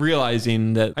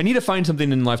realizing that I need to find something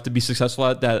in life to be successful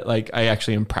at that like I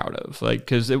actually am proud of. Like,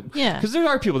 because there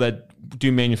are people that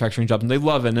do manufacturing jobs and they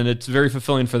love it and it's very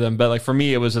fulfilling for them. But like for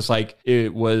me, it was just like,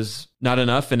 it was not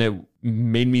enough and it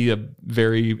made me a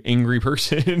very angry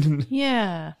person.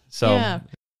 Yeah. So, yeah.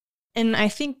 And I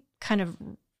think kind of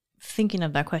thinking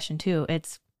of that question too,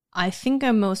 I think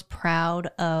I'm most proud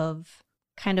of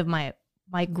kind of my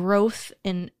growth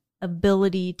and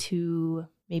ability to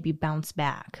maybe bounce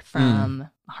back from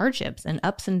hardships and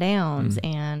ups and downs.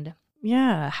 And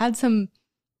yeah, had some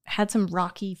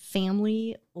rocky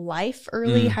family life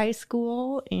early high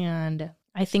school. And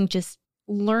I think just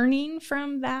learning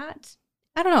from that,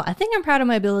 I don't know. I think I'm proud of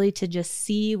my ability to just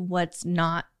see what's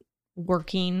not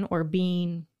working or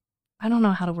being, I don't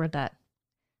know how to word that.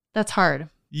 That's hard.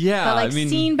 Yeah. But like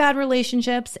seeing bad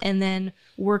relationships and then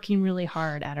working really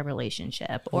hard at a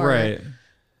relationship. Or, right.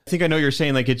 I think I know what you're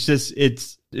saying. Like, it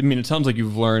sounds like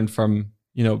you've learned from,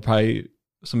 probably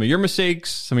some of your mistakes,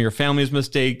 some of your family's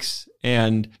mistakes.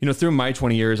 And, through my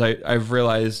 20 years, I've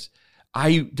realized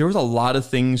there was a lot of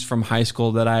things from high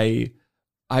school that I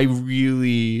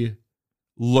really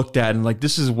looked at and like,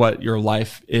 this is what your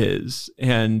life is.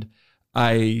 And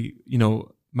my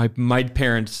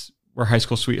parents were high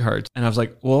school sweethearts. And I was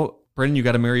like, well, Brendan, you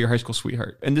got to marry your high school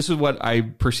sweetheart. And this is what I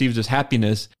perceived as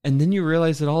happiness. And then you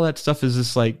realize that all that stuff is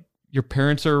just like, your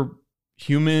parents are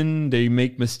human. They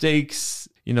make mistakes.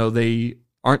 They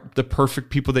aren't the perfect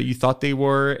people that you thought they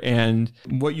were. And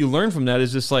what you learn from that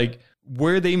is just like,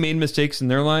 where they made mistakes in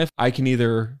their life, I can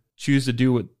either choose to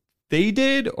do what they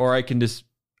did, or I can do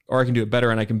it better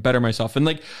and I can better myself. And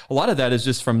like, a lot of that is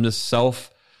just from this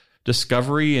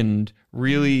self-discovery. And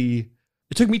really,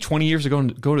 it took me 20 years to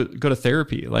go to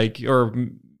therapy, like, or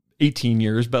 18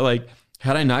 years. But like,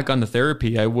 had I not gone to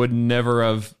therapy, I would never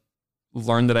have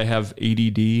learned that I have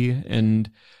ADD,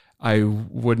 and I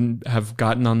wouldn't have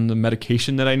gotten on the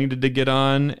medication that I needed to get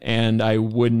on, and I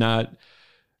wouldn't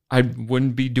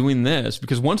be doing this.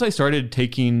 Because once I started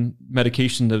taking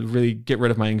medication to really get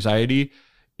rid of my anxiety,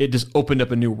 it just opened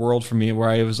up a new world for me where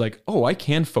I was like, oh, I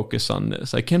can focus on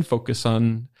this. I can focus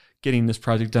on getting this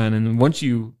project done. And once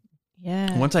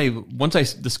I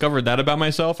discovered that about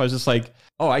myself, I was just like,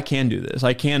 oh, I can do this.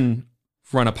 I can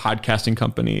run a podcasting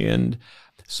company. And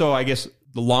so I guess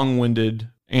the long-winded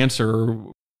answer,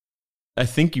 I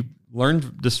think you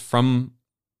learned this from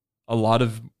a lot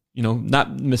of,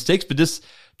 not mistakes, but just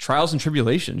trials and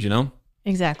tribulations,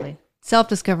 Exactly.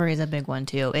 Self-discovery is a big one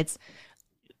too. It's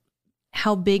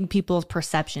how big people's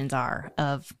perceptions are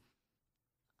of,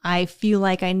 I feel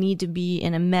like I need to be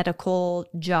in a medical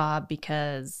job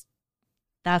because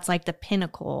that's like the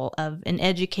pinnacle of an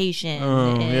education.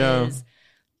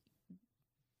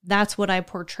 That's what I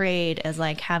portrayed as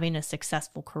like having a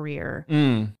successful career.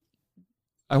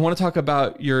 I want to talk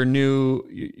about your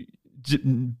being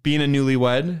a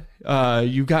newlywed.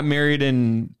 You got married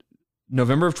in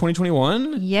November of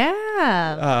 2021.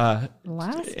 Yeah.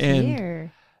 Last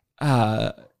year.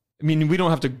 I mean, we don't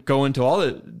have to go into all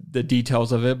the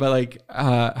details of it, but like,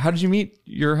 how did you meet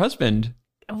your husband?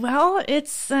 Well,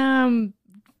 it's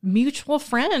mutual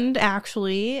friend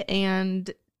actually,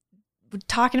 and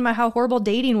talking about how horrible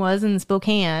dating was in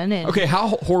Spokane. And okay, how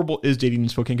horrible is dating in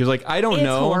Spokane? Because like, I don't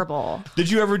know. It's horrible. Did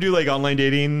you ever do like online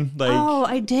dating? Like, oh,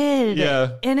 I did.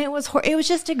 Yeah, and it was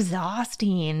just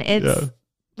exhausting. It's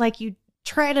like you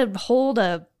try to hold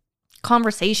a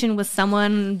conversation with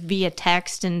someone via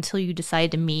text until you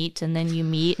decide to meet, and then you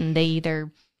meet and they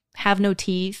either have no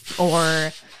teeth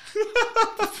or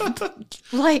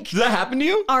like, does that happen to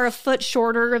you? Are a foot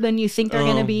shorter than you think they're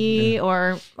going to be,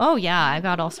 or I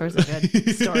got all sorts of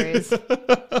good stories.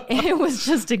 It was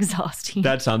just exhausting.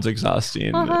 That sounds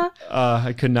exhausting.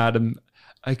 I could not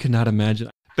imagine.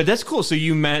 But that's cool. So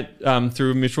you met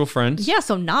through mutual friends. Yeah,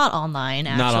 so not online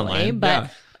actually, not online, but. Yeah.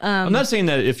 I'm not saying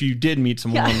that if you did meet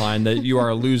someone online that you are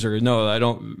a loser. No, I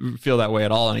don't feel that way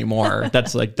at all anymore.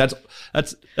 That's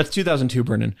 2002,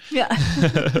 Brennan. Yeah.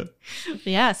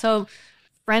 Yeah. So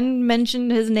friend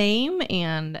mentioned his name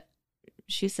and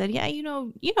she said, yeah, you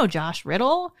know Josh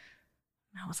Riddle.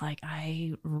 And I was like,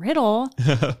 Riddle?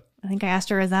 I think I asked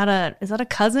her, is that a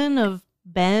cousin of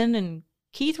Ben and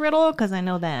Keith Riddle? Because I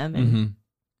know them. And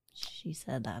she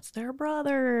said, that's their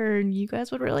brother. You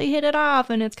guys would really hit it off.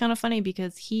 And it's kind of funny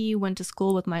because he went to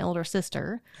school with my older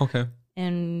sister. Okay.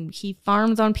 And he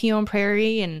farms on Peon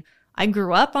Prairie. And I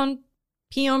grew up on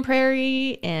Peon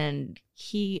Prairie. And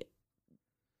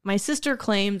my sister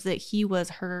claims that he was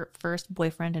her first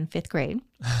boyfriend in 5th grade,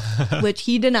 which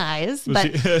he denies.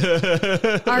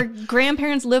 But our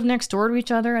grandparents lived next door to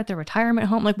each other at their retirement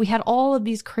home. Like, we had all of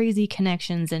these crazy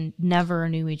connections and never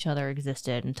knew each other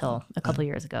existed until a couple of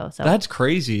years ago. So that's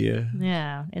crazy.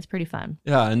 Yeah, it's pretty fun.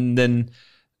 Yeah, and then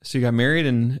so you got married,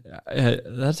 and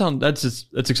that's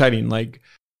exciting. Like,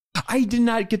 I did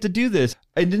not get to do this.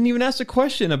 I didn't even ask a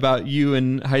question about you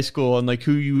in high school and like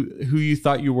who you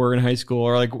thought you were in high school,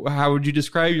 or like how would you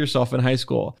describe yourself in high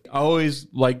school. I always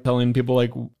like telling people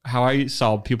like how I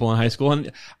saw people in high school,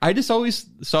 and I just always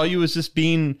saw you as just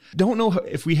being, don't know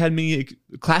if we had many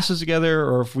classes together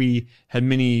or if we had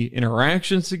many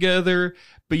interactions together,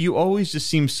 but you always just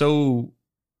seemed so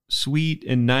sweet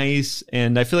and nice,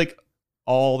 and I feel like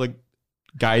all the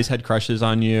guys had crushes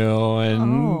on you.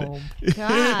 And oh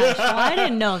gosh, well, I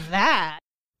didn't know that.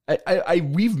 I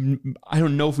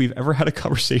don't know if we've ever had a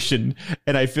conversation,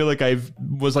 and I feel like I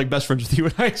was like best friends with you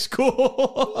in high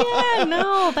school. Yeah,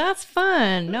 no, that's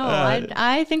fun. No,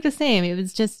 I think the same. It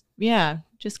was just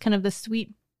kind of the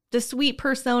sweet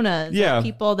personas. Yeah, of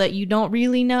people that you don't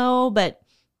really know, but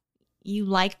you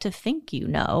like to think you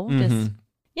know.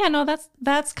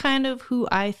 That's kind of who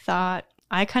I thought.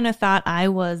 I kind of thought I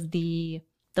was the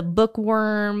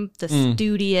bookworm, the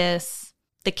studious,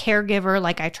 the caregiver.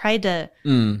 Like I tried to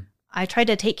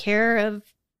take care of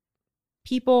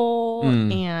people,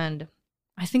 and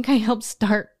I think I helped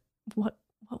start what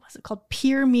was it called?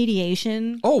 Peer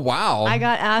mediation. Oh wow. I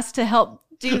got asked to help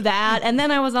do that. And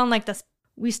then I was on like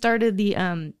we started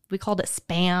the we called it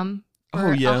SPAM.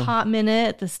 For a hot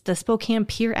minute, the Spokane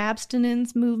peer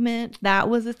abstinence movement, that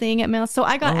was a thing at Mount. So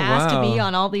I got asked to be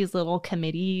on all these little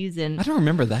committees, and I don't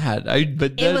remember that.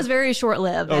 It was very short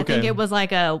lived. Okay. I think it was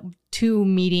like 2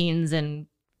 meetings and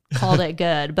called it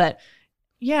good. But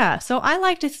yeah, so I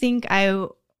like to think I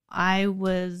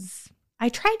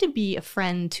tried to be a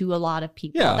friend to a lot of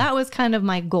people. Yeah. That was kind of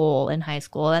my goal in high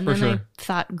school, and then I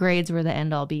thought grades were the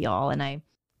end all be all, and I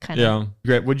kind of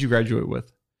What'd you graduate with?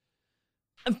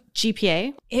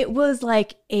 GPA. It was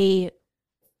like a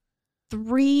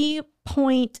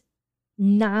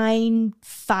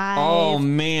 3.95. Oh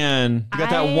man, you got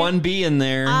that 1B in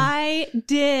there. I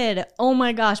did. Oh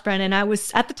my gosh, Brennan. I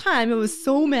was at the time. I was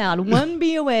so mad.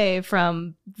 1B away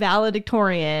from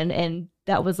valedictorian, and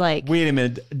that was like. Wait a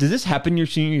minute. Did this happen your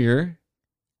senior year?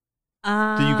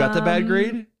 Did you got the bad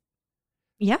grade?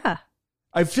 Yeah.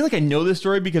 I feel like I know this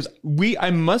story because I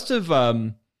must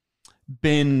have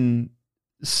been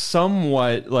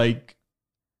somewhat like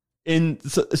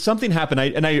something happened.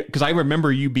 Because I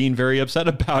remember you being very upset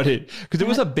about it because it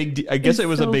was a big I guess it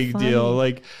was a big deal.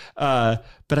 Like, but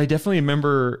I definitely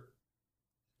remember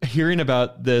hearing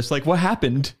about this. Like, what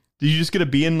happened? Did you just get a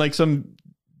B in like some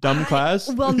dumb class?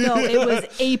 Well, no, it was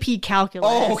AP calculus.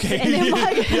 Oh, okay. And then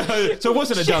Yeah, so it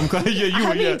wasn't a dumb class. Yeah,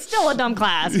 I mean, it's still a dumb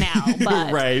class now,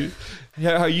 but right.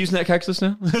 Yeah, are you using that calculus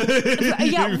now?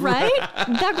 yeah, right.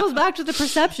 That goes back to the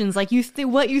perceptions. Like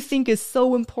what you think is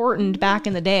so important back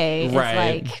in the day is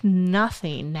Right. like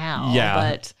nothing now. Yeah.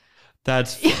 But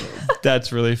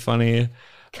That's really funny.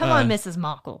 come on, Mrs.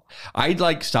 Mockle. I'd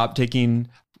like stopped taking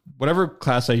whatever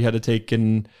class I had to take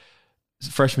in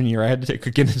freshman year. I had to take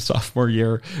again in sophomore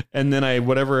year, and then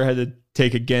whatever I had to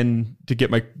take again to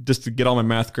get all my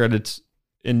math credits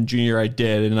in junior year, I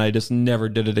did, and I just never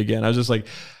did it again. I was just like,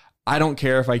 I don't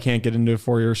care if I can't get into a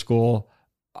 4-year school.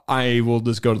 I will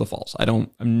just go to the falls. I'm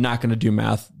not going to do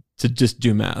math to just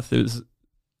do math.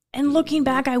 And looking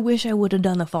back, I wish I would have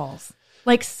done the falls.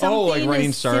 Like something like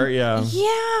running start, yeah.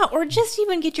 Yeah, or just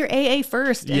even get your AA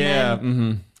first and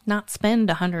then not spend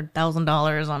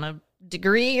 $100,000 on a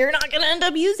degree you're not going to end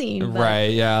up using. But.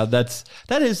 Right, yeah. That's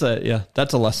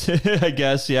a lesson, I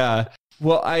guess, yeah.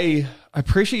 Well, I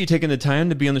appreciate you taking the time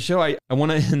to be on the show. I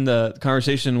want to end the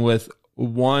conversation with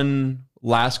one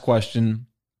last question.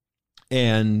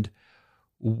 And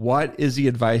what is the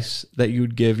advice that you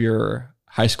would give your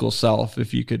high school self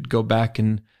if you could go back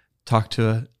and talk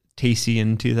to Tacey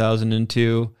in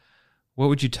 2002? What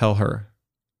would you tell her?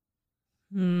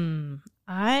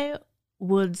 I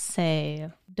would say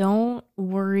don't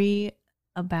worry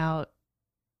about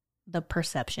the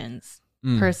perceptions.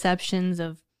 Perceptions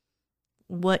of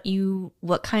what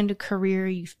kind of career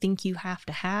you think you have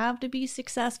to be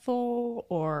successful,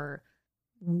 or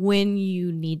when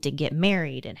you need to get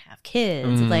married and have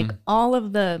kids. Like all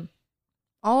of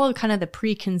kind of the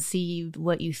preconceived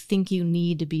what you think you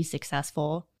need to be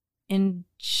successful, and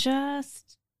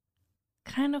just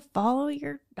kind of follow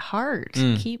your heart.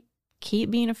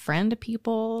 Keep being a friend to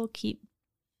people. Keep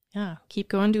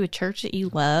going to a church that you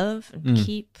love, and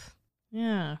keep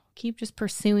just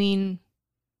pursuing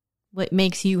what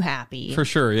makes you happy. For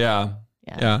sure, yeah.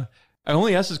 I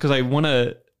only ask this because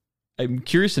I'm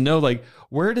curious to know, like,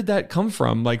 where did that come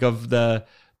from? Like, of the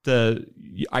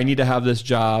I need to have this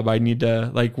job. I need to,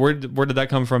 like, where did that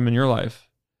come from in your life?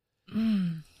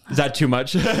 Is that too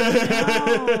much?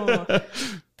 No.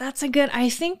 That's a good, I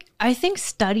think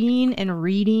studying and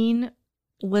reading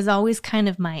was always kind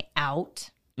of my out.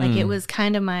 Like it was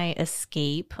kind of my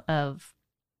escape of,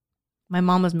 my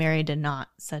mom was married to not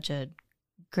such a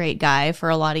great guy for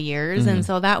a lot of years. And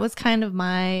so that was kind of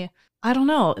my, I don't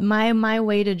know, my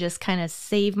way to just kind of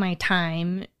save my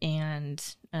time. And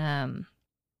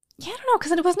I don't know,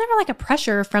 because it was never like a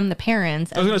pressure from the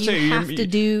parents. I was going to say,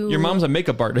 your mom's a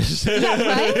makeup artist. Yeah,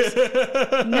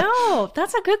 right? No,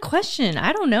 that's a good question.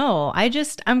 I don't know.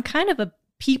 I'm kind of a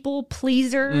people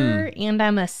pleaser, and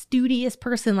I'm a studious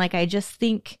person. Like, I just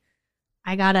think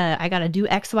I gotta do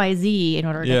X, Y, Z in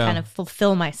order to kind of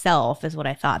fulfill myself, is what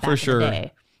I thought back in the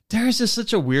day. There's just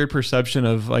such a weird perception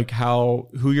of like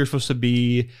who you're supposed to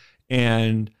be.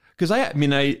 And because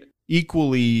I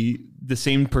equally the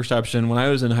same perception when I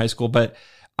was in high school, but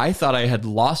I thought I had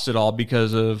lost it all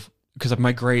because of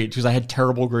my grades, because I had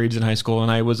terrible grades in high school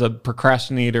and I was a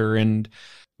procrastinator. And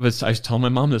I was telling my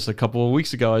mom this a couple of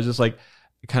weeks ago. I was just like,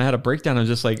 I kind of had a breakdown. I was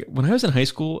just like, when I was in high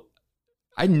school,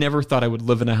 I never thought I would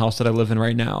live in a house that I live in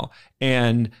right now.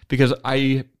 And because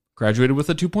I graduated with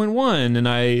a 2.1, and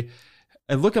I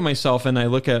look at myself and I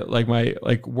look at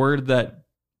where did that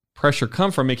pressure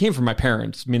come from? It came from my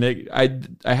parents. I mean,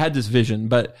 I had this vision,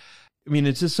 but I mean,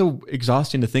 it's just so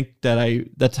exhausting to think that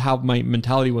that's how my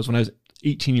mentality was when I was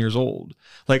 18 years old.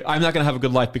 Like, I'm not going to have a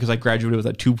good life because I graduated with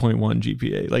a 2.1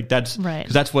 GPA. Like, that's right.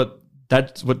 Because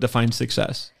that's what defines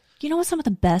success. You know what some of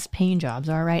the best paying jobs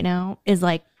are right now is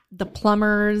like the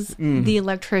plumbers, the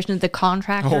electricians, the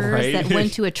contractors that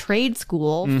went to a trade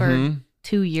school for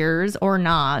 2 years or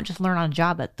not, just learn on a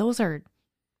job. But those are,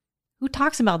 who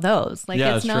talks about those? Like,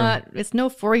 it's not, it's no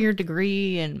 4-year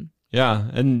degree. And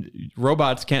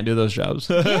robots can't do those jobs.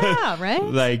 Yeah, right.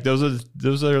 Like, those are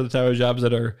the type of jobs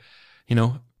that are,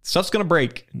 stuff's going to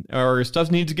break or stuff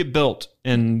needs to get built.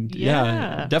 And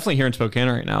definitely here in Spokane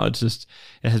right now, it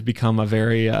has become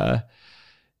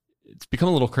it's become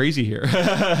a little crazy here,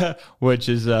 which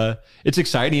is, it's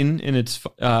exciting, and it's,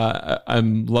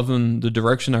 I'm loving the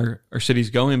direction our city's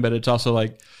going, but it's also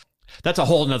like, that's a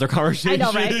whole nother conversation. I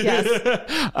know, right?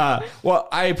 Yes. Well,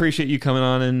 I appreciate you coming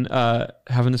on and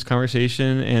having this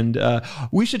conversation, and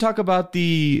we should talk about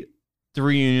the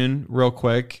reunion real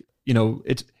quick.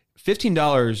 It's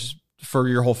 $15 for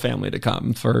your whole family to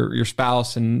come, for your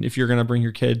spouse, and if you're going to bring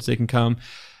your kids, they can come.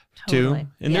 Totally. Too.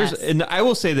 And and I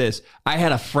will say this, I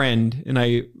had a friend, and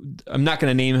I'm not going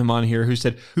to name him on here, who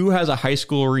said, who has a high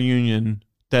school reunion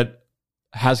that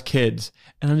has kids?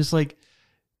 And I'm just like,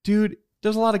 dude,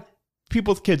 there's a lot of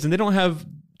people with kids and they don't have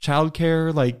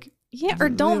childcare. Like, yeah, or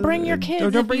don't bring your kids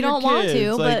or don't if bring you your don't want to.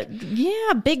 kids, like- But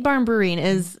yeah, Big Barn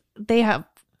Brewing they have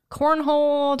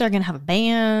cornhole. They're gonna have a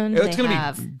band. It's going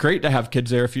to be great to have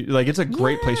kids there. If you like, it's a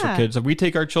great place for Yeah. kids. We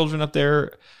take our children up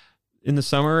there in the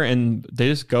summer and they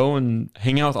just go and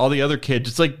hang out with all the other kids.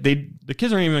 It's like the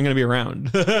kids aren't even going to be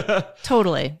around.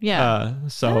 Totally. Yeah.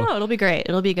 So it'll be great.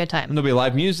 It'll be a good and time. there'll be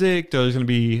live music. There's going to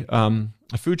be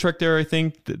a food truck there. I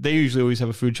think they usually always have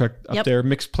a food truck up Yep. there.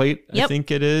 Mixed Plate, I Yep. think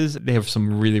it is. They have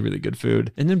some really, really good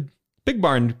food. And then Big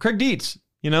Barn, Craig Dietz,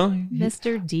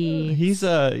 Mr. D.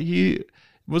 he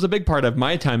was a big part of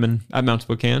my time at Mount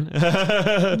Spokane.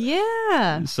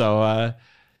 Yeah. So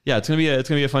yeah, it's gonna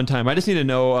be a fun time. I just need to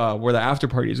know where the after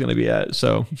party is gonna be at.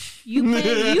 So You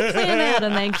plan that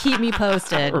and then keep me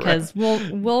posted because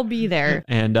we'll be there.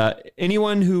 and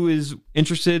anyone who is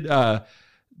interested,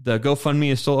 the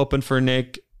GoFundMe is still open for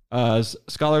Nick.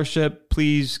 Scholarship,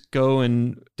 please go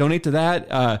and donate to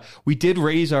that. We did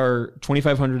raise our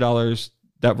 $2,500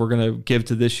 that we're gonna give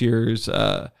to this year's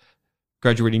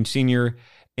graduating senior,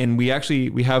 and we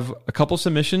have a couple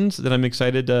submissions that I'm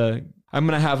excited to. I'm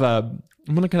gonna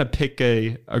kind of pick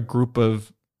a group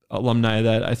of alumni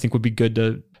that I think would be good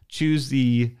to choose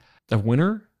the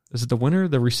winner. Is it the winner,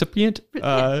 the recipient,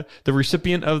 the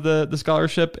recipient of the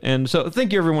scholarship? And so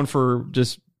thank you everyone for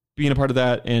just being a part of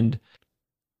that. And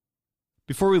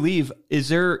before we leave, is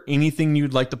there anything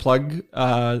you'd like to plug?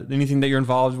 Anything that you're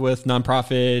involved with,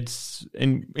 nonprofits,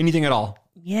 and anything at all?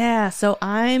 Yeah, so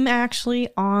I'm actually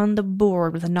on the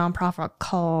board with a nonprofit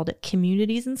called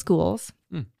Communities in Schools.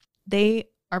 They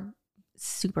are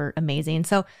super amazing.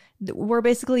 So we're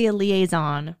basically a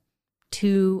liaison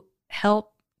to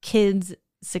help kids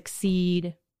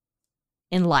succeed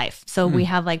in life. So we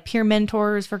have like peer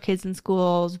mentors for kids in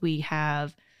schools. We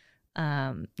have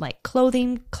like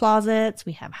clothing closets.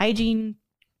 We have hygiene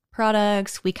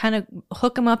products. We kind of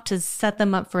hook them up to set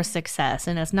them up for success.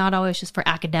 And it's not always just for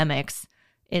academics.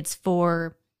 It's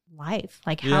for life,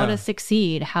 like how to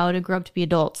succeed, how to grow up to be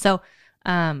adults. So,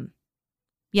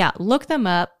 yeah, look them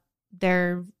up.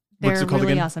 They're What's it called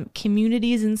really again? awesome.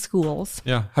 Communities in Schools.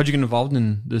 Yeah. How'd you get involved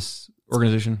in this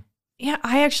organization? Yeah,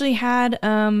 I actually had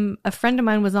a friend of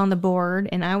mine was on the board,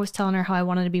 and I was telling her how I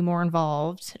wanted to be more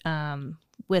involved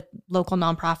with local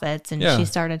nonprofits, and she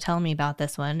started telling me about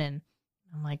this one, and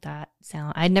I'm like,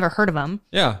 I'd never heard of them.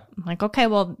 Yeah. I'm like, okay,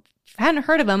 well, if I hadn't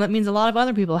heard of them, it means a lot of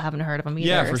other people haven't heard of them either.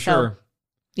 Yeah, for sure.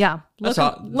 Yeah, look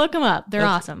them up. They're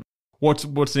awesome. What's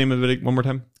the name of it one more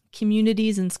time?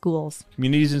 Communities in Schools.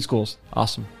 Communities in Schools.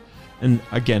 Awesome. And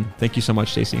again, thank you so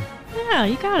much, Stacey. Yeah,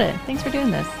 you got it. Thanks for doing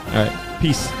this. All right.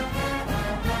 Peace.